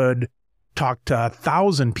could talk to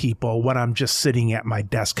 1,000 people when I'm just sitting at my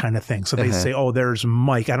desk kind of thing. So they say, oh, there's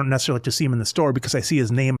Mike. I don't necessarily like to see him in the store because I see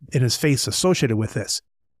his name and his face associated with this.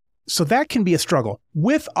 So that can be a struggle.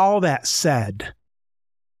 With all that said,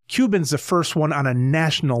 Cuban's the first one on a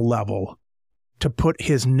national level to put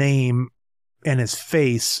his name and his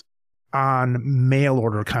face on mail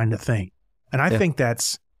order kind of thing. And I think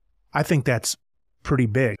that's pretty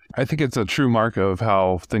big. I think it's a true mark of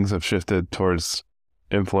how things have shifted towards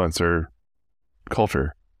influencer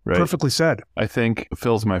culture, right? Perfectly said. I think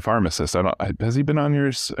Phil's my pharmacist. Has he been on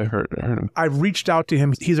yours? I heard him. I've reached out to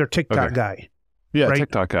him. He's our TikTok guy. Yeah, right?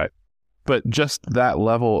 TikTok guy. But just that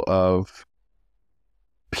level of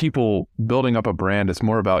people building up a brand, it's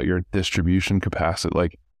more about your distribution capacity.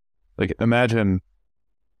 Like imagine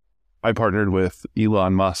I partnered with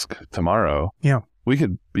Elon Musk tomorrow. Yeah. We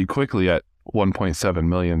could be quickly at 1.7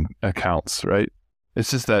 million accounts, right? It's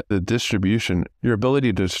just that the distribution, your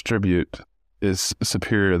ability to distribute is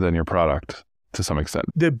superior than your product to some extent.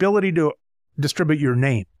 The ability to distribute your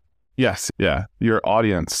name. Yes. Yeah. Your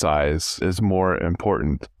audience size is more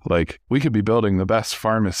important. Like we could be building the best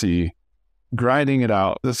pharmacy, grinding it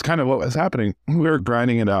out. That's kind of what was happening. We were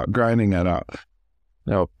grinding it out.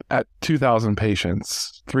 You know, at 2,000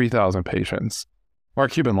 patients, 3,000 patients,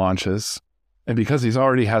 Mark Cuban launches. And because he's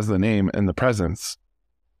already has the name and the presence,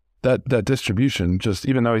 that distribution, just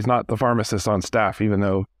even though he's not the pharmacist on staff, even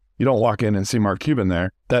though you don't walk in and see Mark Cuban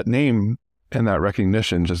there, that name and that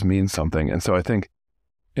recognition just means something. And so I think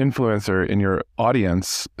influencer in your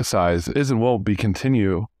audience size is and will be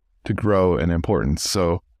continue to grow in importance.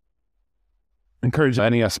 So encourage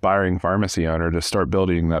any aspiring pharmacy owner to start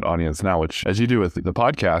building that audience now, which as you do with the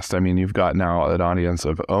podcast, I mean, you've got now an audience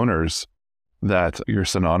of owners that you're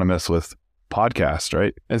synonymous with podcast,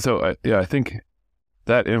 right? And so, I think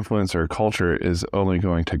that influencer culture is only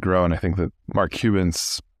going to grow. And I think that Mark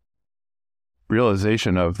Cuban's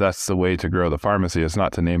realization of that's the way to grow the pharmacy is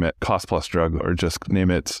not to name it Cost Plus Drug or just name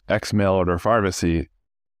it X mail order pharmacy,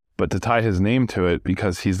 but to tie his name to it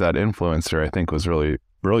because he's that influencer, I think was really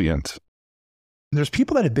brilliant. There's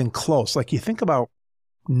people that have been close. Like you think about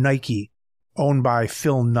Nike, owned by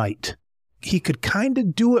Phil Knight. He could kind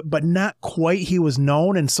of do it, but not quite. He was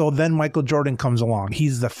known. And so then Michael Jordan comes along.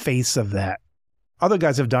 He's the face of that. Other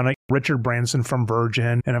guys have done it. Richard Branson from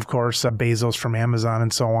Virgin, and of course, Bezos from Amazon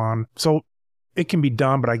and so on. So it can be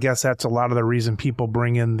done, but I guess that's a lot of the reason people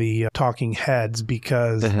bring in the talking heads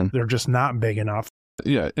because they're just not big enough.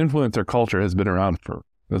 Yeah, influencer culture has been around for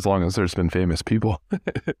as long as there's been famous people.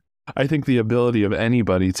 I think the ability of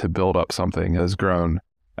anybody to build up something has grown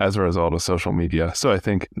as a result of social media. So I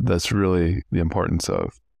think that's really the importance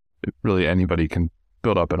of really anybody can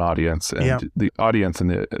build up an audience, and the audience and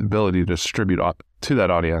the ability to distribute to that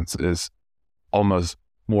audience is almost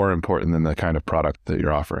more important than the kind of product that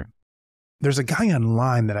you're offering. There's a guy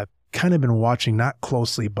online that I've kind of been watching, not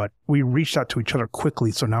closely, but we reached out to each other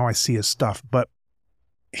quickly. So now I see his stuff, but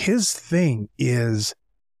his thing is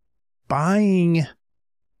buying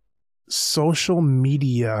social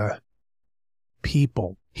media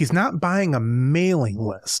people. He's not buying a mailing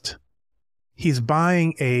list. He's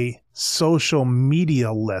buying a social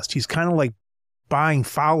media list. He's kind of like buying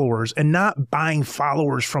followers, and not buying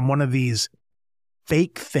followers from one of these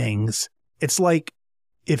fake things. It's like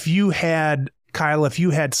if you had, Kyle, if you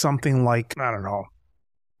had something like, I don't know,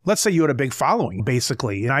 let's say you had a big following,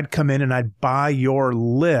 basically, and I'd come in and I'd buy your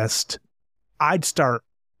list. I'd start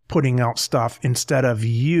putting out stuff instead of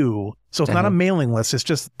you. So it's not a mailing list. It's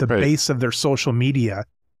just the base of their social media.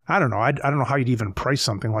 I don't know. I don't know how you'd even price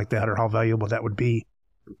something like that or how valuable that would be.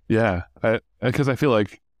 Yeah, because I feel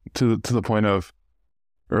like to the point of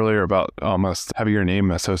earlier about almost having your name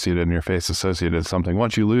associated and your face associated with something.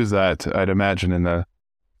 Once you lose that, I'd imagine in the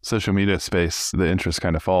social media space, the interest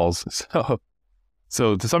kind of falls.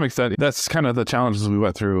 So to some extent, that's kind of the challenges we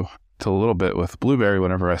went through to a little bit with Blueberry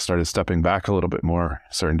whenever I started stepping back a little bit more,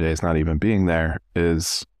 certain days not even being there,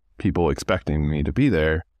 is people expecting me to be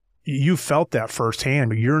there. You felt that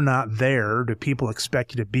firsthand. You're not there. Do people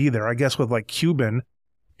expect you to be there? I guess with like Cuban,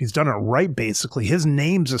 he's done it right, basically. His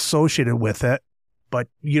name's associated with it, but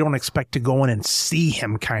you don't expect to go in and see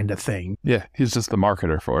him kind of thing. Yeah, he's just the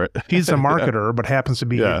marketer for it. He's the marketer, but happens to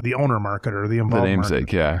be the owner marketer, the involved the namesake,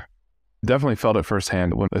 marketer. Yeah. Definitely felt it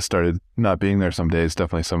firsthand when I started not being there some days.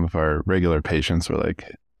 Definitely some of our regular patients were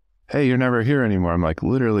like, hey, you're never here anymore. I'm like,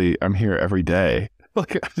 literally, I'm here every day.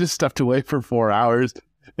 Like, I just stepped away for 4 hours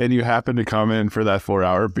and you happen to come in for that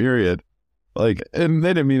 4-hour period. Like, and they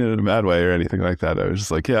didn't mean it in a bad way or anything like that. I was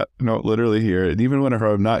just like, yeah, no, literally here. And even whenever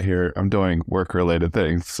I'm not here, I'm doing work-related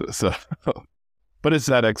things. So, but it's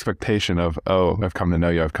that expectation of, oh, I've come to know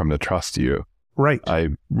you. I've come to trust you. Right. I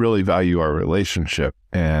really value our relationship,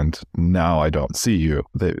 and now I don't see you.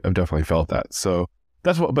 I've definitely felt that. So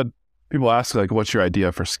that's what, but people ask, like, what's your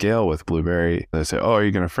idea for scale with Blueberry? They say, oh, are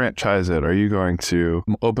you going to franchise it? Are you going to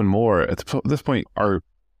open more? At this point,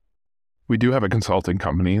 we do have a consulting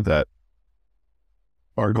company that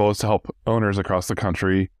our goal is to help owners across the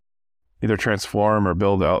country either transform or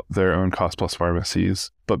build out their own cost-plus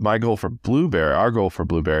pharmacies. But my goal for Blueberry, our goal for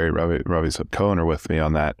Blueberry, Ravi's a co-owner with me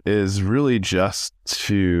on that, is really just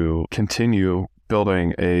to continue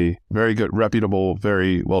building a very good, reputable,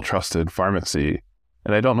 very well-trusted pharmacy.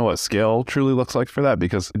 And I don't know what scale truly looks like for that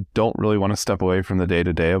because I don't really want to step away from the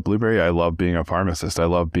day-to-day of Blueberry. I love being a pharmacist. I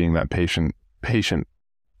love being that patient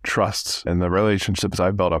trust and the relationships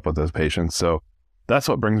I've built up with those patients. So that's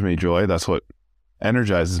what brings me joy. That's what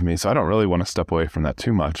energizes me. So I don't really want to step away from that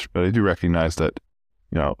too much, but I do recognize that,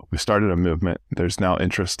 we started a movement. There's now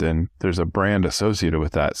interest there's a brand associated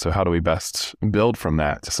with that. So how do we best build from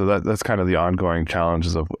that? So that's kind of the ongoing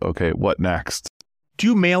challenges of, okay, what next? Do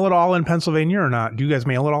you mail it all in Pennsylvania or not? Do you guys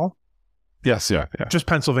mail it all? Yes. Yeah. Just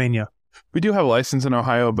Pennsylvania. We do have a license in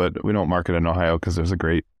Ohio, but we don't market in Ohio because there's a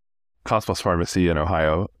great cost-plus pharmacy in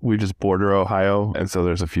Ohio. We just border Ohio. And so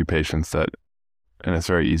there's a few patients and it's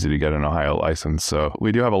very easy to get an Ohio license. So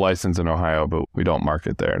we do have a license in Ohio, but we don't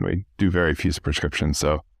market there and we do very few prescriptions.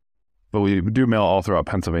 So, but we do mail all throughout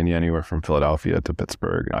Pennsylvania, anywhere from Philadelphia to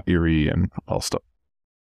Pittsburgh, Erie, and all stuff.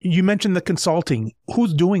 You mentioned the consulting.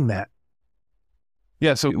 Who's doing that?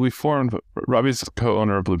 Yeah, so we formed, Ravi's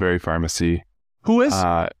co-owner of Blueberry Pharmacy. Who is?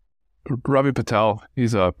 Ravi Patel.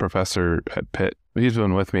 He's a professor at Pitt. He's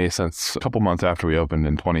been with me since a couple months after we opened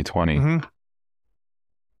in 2020. Mm-hmm.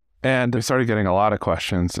 And we started getting a lot of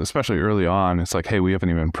questions, especially early on. It's like, hey, we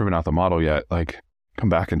haven't even proven out the model yet. Like, come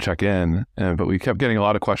back and check in. But we kept getting a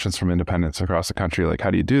lot of questions from independents across the country. Like,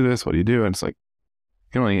 how do you do this? What do you do? And it's like,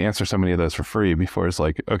 you can only answer so many of those for free before it's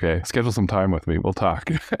like, okay, schedule some time with me. We'll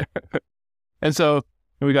talk. And so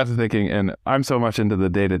we got to thinking, and I'm so much into the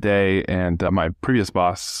day-to-day. And my previous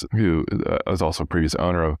boss, who was also a previous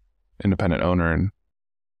independent owner, and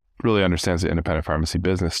really understands the independent pharmacy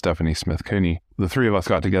business, Stephanie Smith-Cooney. The three of us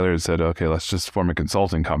got together and said, okay, let's just form a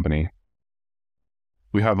consulting company.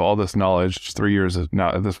 We have all this knowledge, 3 years of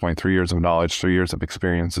knowledge, 3 years of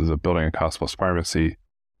experiences of building a cost-plus pharmacy.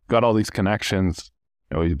 Got all these connections.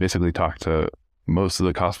 We basically talked to most of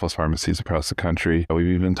the cost-plus pharmacies across the country.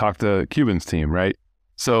 We've even talked to Cuban's team, right?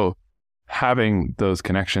 So having those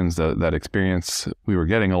connections, that experience, we were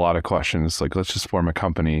getting a lot of questions like, let's just form a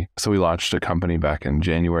company. So we launched a company back in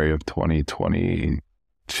January of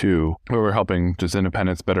 2022, where we're helping just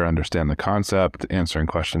independents better understand the concept, answering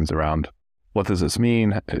questions around what does this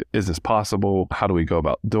mean? Is this possible? How do we go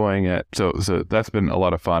about doing it? So that's been a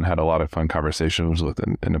lot of fun, had a lot of fun conversations with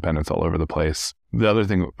independents all over the place. The other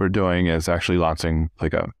thing we're doing is actually launching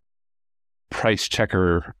like a price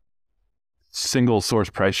checker, single source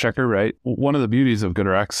price checker, right? One of the beauties of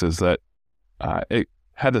GoodRx is that it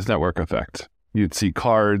had this network effect. You'd see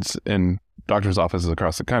cards in doctor's offices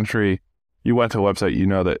across the country. You went to a website,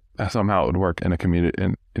 that somehow it would work in a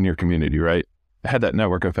community, in your community, right? It had that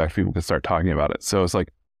network effect. People could start talking about it. So it's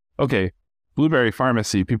like, okay, Blueberry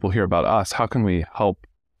Pharmacy, people hear about us. How can we help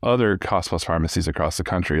other cost-plus pharmacies across the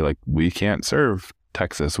country? Like, we can't serve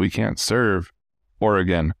Texas. We can't serve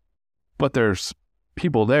Oregon. But there's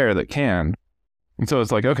people there that can. And so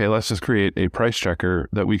it's like, okay, let's just create a price checker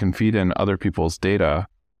that we can feed in other people's data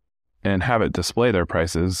and have it display their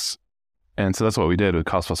prices. And so that's what we did with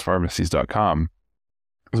costpluspharmacies.com.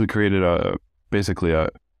 is we created basically a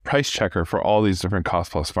price checker for all these different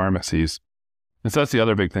cost-plus pharmacies. And so that's the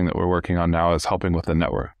other big thing that we're working on now, is helping with the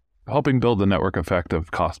network, helping build the network effect of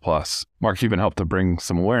cost-plus. Mark even helped to bring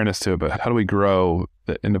some awareness to it, but how do we grow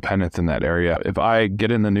the independence in that area? If I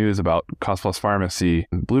get in the news about cost-plus pharmacy,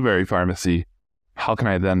 Blueberry Pharmacy, how can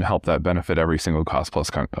I then help that benefit every single cost-plus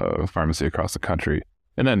pharmacy across the country?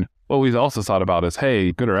 And then what we've also thought about is,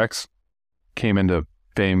 hey, GoodRx came into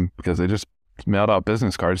fame because they just mailed out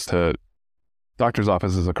business cards to doctor's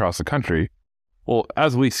offices across the country. Well,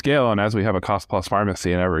 as we scale and as we have a cost plus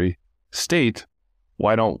pharmacy in every state,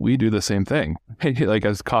 why don't we do the same thing? Like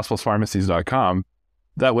as costpluspharmacies.com,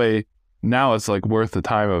 that way now it's like worth the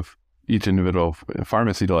time of each individual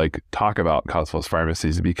pharmacy to like talk about cost plus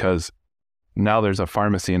pharmacies, because now there's a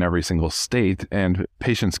pharmacy in every single state and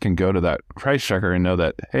patients can go to that price checker and know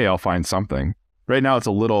that, hey, I'll find something. Right now it's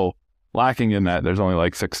a little lacking in that there's only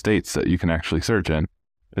like 6 states that you can actually search in.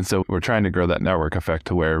 And so we're trying to grow that network effect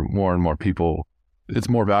to where more and more people, it's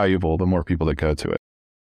more valuable the more people that go to it.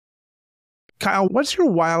 Kyle, what's your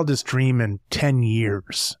wildest dream in 10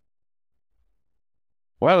 years?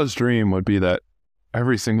 Wildest dream would be that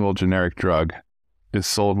every single generic drug is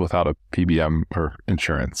sold without a PBM or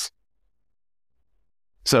insurance.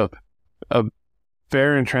 So a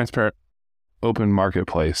fair and transparent open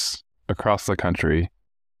marketplace across the country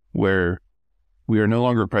where we are no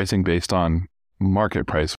longer pricing based on market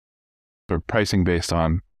price, but pricing based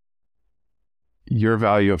on your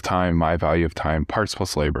value of time, my value of time, parts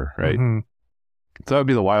plus labor, right? Mm-hmm. So that would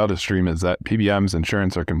be the wildest dream, is that PBMs,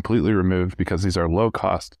 insurance are completely removed because these are low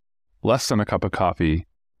cost, less than a cup of coffee,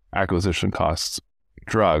 acquisition costs,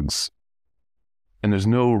 drugs. And there's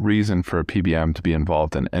no reason for a PBM to be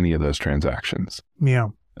involved in any of those transactions. Yeah.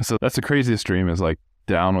 So that's the craziest dream, is like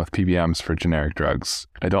down with PBMs for generic drugs.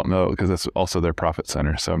 I don't know, because that's also their profit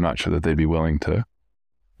center. So I'm not sure that they'd be willing to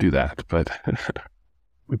do that. But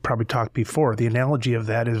we probably talked before. The analogy of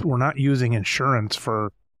that is we're not using insurance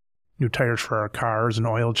for new tires for our cars and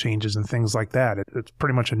oil changes and things like that. It's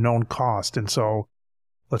pretty much a known cost. And so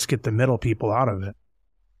let's get the middle people out of it.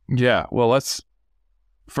 Yeah. Well, let's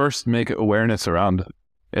first make awareness around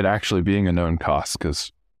it actually being a known cost,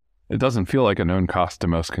 because it doesn't feel like a known cost to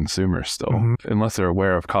most consumers still, unless they're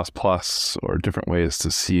aware of cost plus or different ways to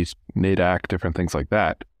see NADAC, different things like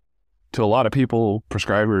that. To a lot of people,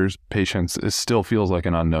 prescribers, patients, it still feels like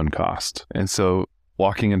an unknown cost. And so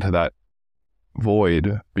walking into that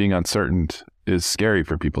void, being uncertain, is scary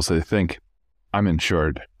for people. So they think, I'm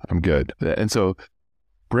insured, I'm good. And so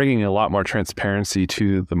bringing a lot more transparency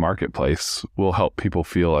to the marketplace will help people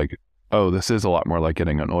feel like, oh, this is a lot more like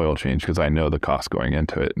getting an oil change because I know the cost going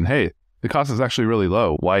into it. And hey, the cost is actually really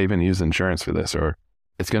low. Why even use insurance for this? Or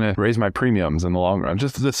it's going to raise my premiums in the long run.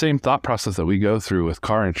 Just the same thought process that we go through with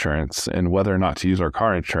car insurance and whether or not to use our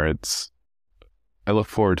car insurance. I look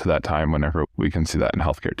forward to that time whenever we can see that in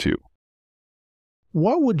healthcare too.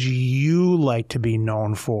 What would you like to be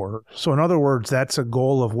known for? So in other words, that's a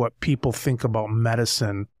goal of what people think about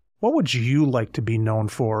medicine. What would you like to be known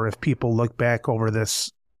for if people look back over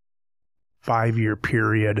this 5-year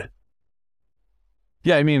period?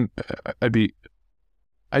 Yeah, I mean,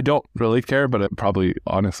 I don't really care, but I probably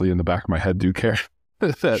honestly in the back of my head do care.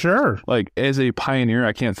 That, sure. Like as a pioneer,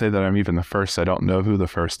 I can't say that I'm even the first. I don't know who the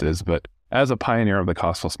first is, but as a pioneer of the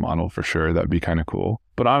cost plus model, for sure, that'd be kind of cool.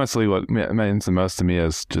 But honestly, what means the most to me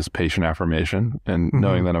is just patient affirmation and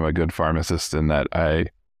knowing that I'm a good pharmacist and that I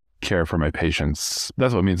care for my patients.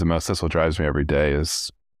 That's what means the most. That's what drives me every day, is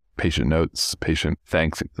patient notes, patient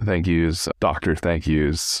thank yous, doctor thank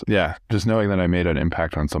yous. Yeah, just knowing that I made an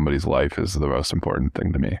impact on somebody's life is the most important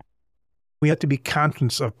thing to me. We have to be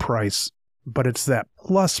conscious of price, but it's that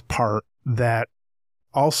plus part that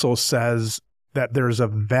also says that there's a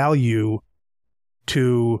value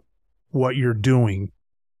to what you're doing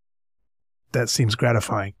that seems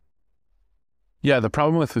gratifying. Yeah, the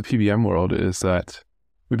problem with the PBM world is that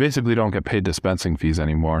we basically don't get paid dispensing fees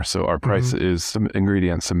anymore. So our price is some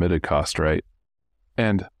ingredient submitted cost, right?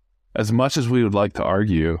 And as much as we would like to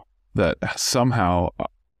argue that somehow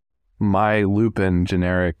my lupin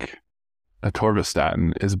generic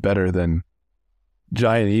atorvastatin is better than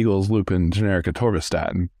Giant Eagle's lupin generic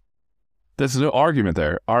atorvastatin, there's no argument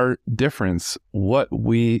there. Our difference, what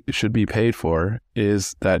we should be paid for,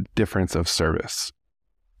 is that difference of service.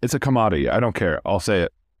 It's a commodity. I don't care. I'll say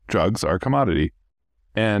it. Drugs are a commodity.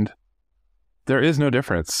 And there is no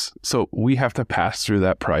difference. So we have to pass through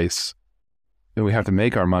that price and we have to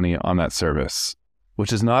make our money on that service,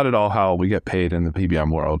 which is not at all how we get paid in the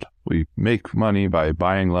PBM world. We make money by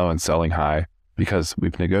buying low and selling high because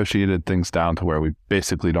we've negotiated things down to where we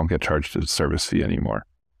basically don't get charged a service fee anymore.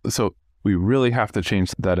 So we really have to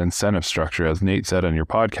change that incentive structure. As Nate said on your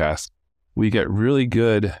podcast, we get really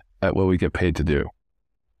good at what we get paid to do.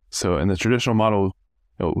 So in the traditional model,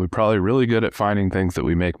 we're probably really good at finding things that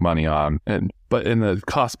we make money on. But in the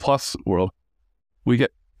cost plus world, we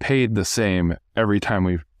get paid the same every time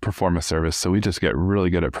we perform a service. So we just get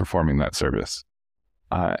really good at performing that service.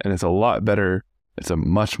 And it's a lot better. It's a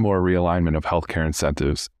much more realignment of healthcare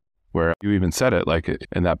incentives where you even said it, like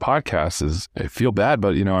in that podcast, is I feel bad,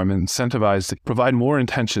 but I'm incentivized to provide more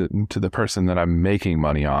attention to the person that I'm making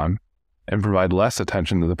money on and provide less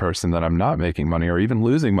attention to the person that I'm not making money or even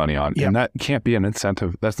losing money on. Yep. And that can't be an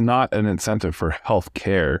incentive. That's not an incentive for health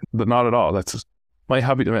care, but not at all. That's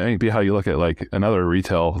might be how you look at like another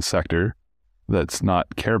retail sector that's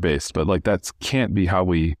not care-based, but like that can't be how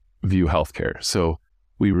we view healthcare. So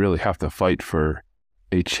we really have to fight for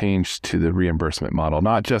a change to the reimbursement model,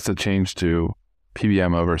 not just a change to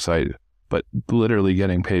PBM oversight, but literally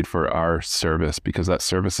getting paid for our service, because that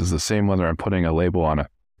service is the same whether I'm putting a label on a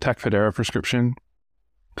Tecfidera prescription,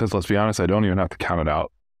 because let's be honest, I don't even have to count it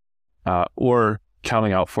out, or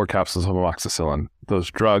counting out 4 capsules of amoxicillin. Those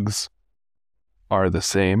drugs are the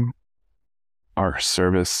same. Our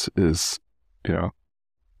service is,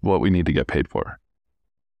 what we need to get paid for.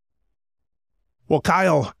 Well,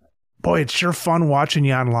 Kyle, boy, it's sure fun watching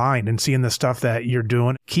you online and seeing the stuff that you're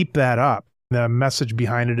doing. Keep that up. The message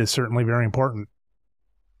behind it is certainly very important.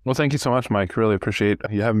 Well, thank you so much, Mike. Really appreciate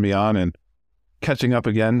you having me on and catching up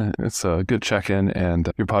again. It's a good check-in,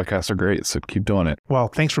 and your podcasts are great, so keep doing it. Well,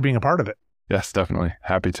 thanks for being a part of it. Yes, definitely.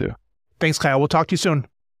 Happy to. Thanks, Kyle. We'll talk to you soon.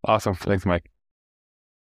 Awesome. Thanks, Mike.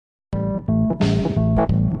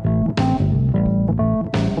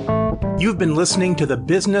 You've been listening to the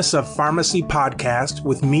Business of Pharmacy podcast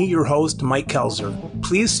with me, your host, Mike Kelzer.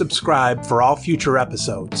 Please subscribe for all future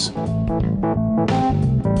episodes.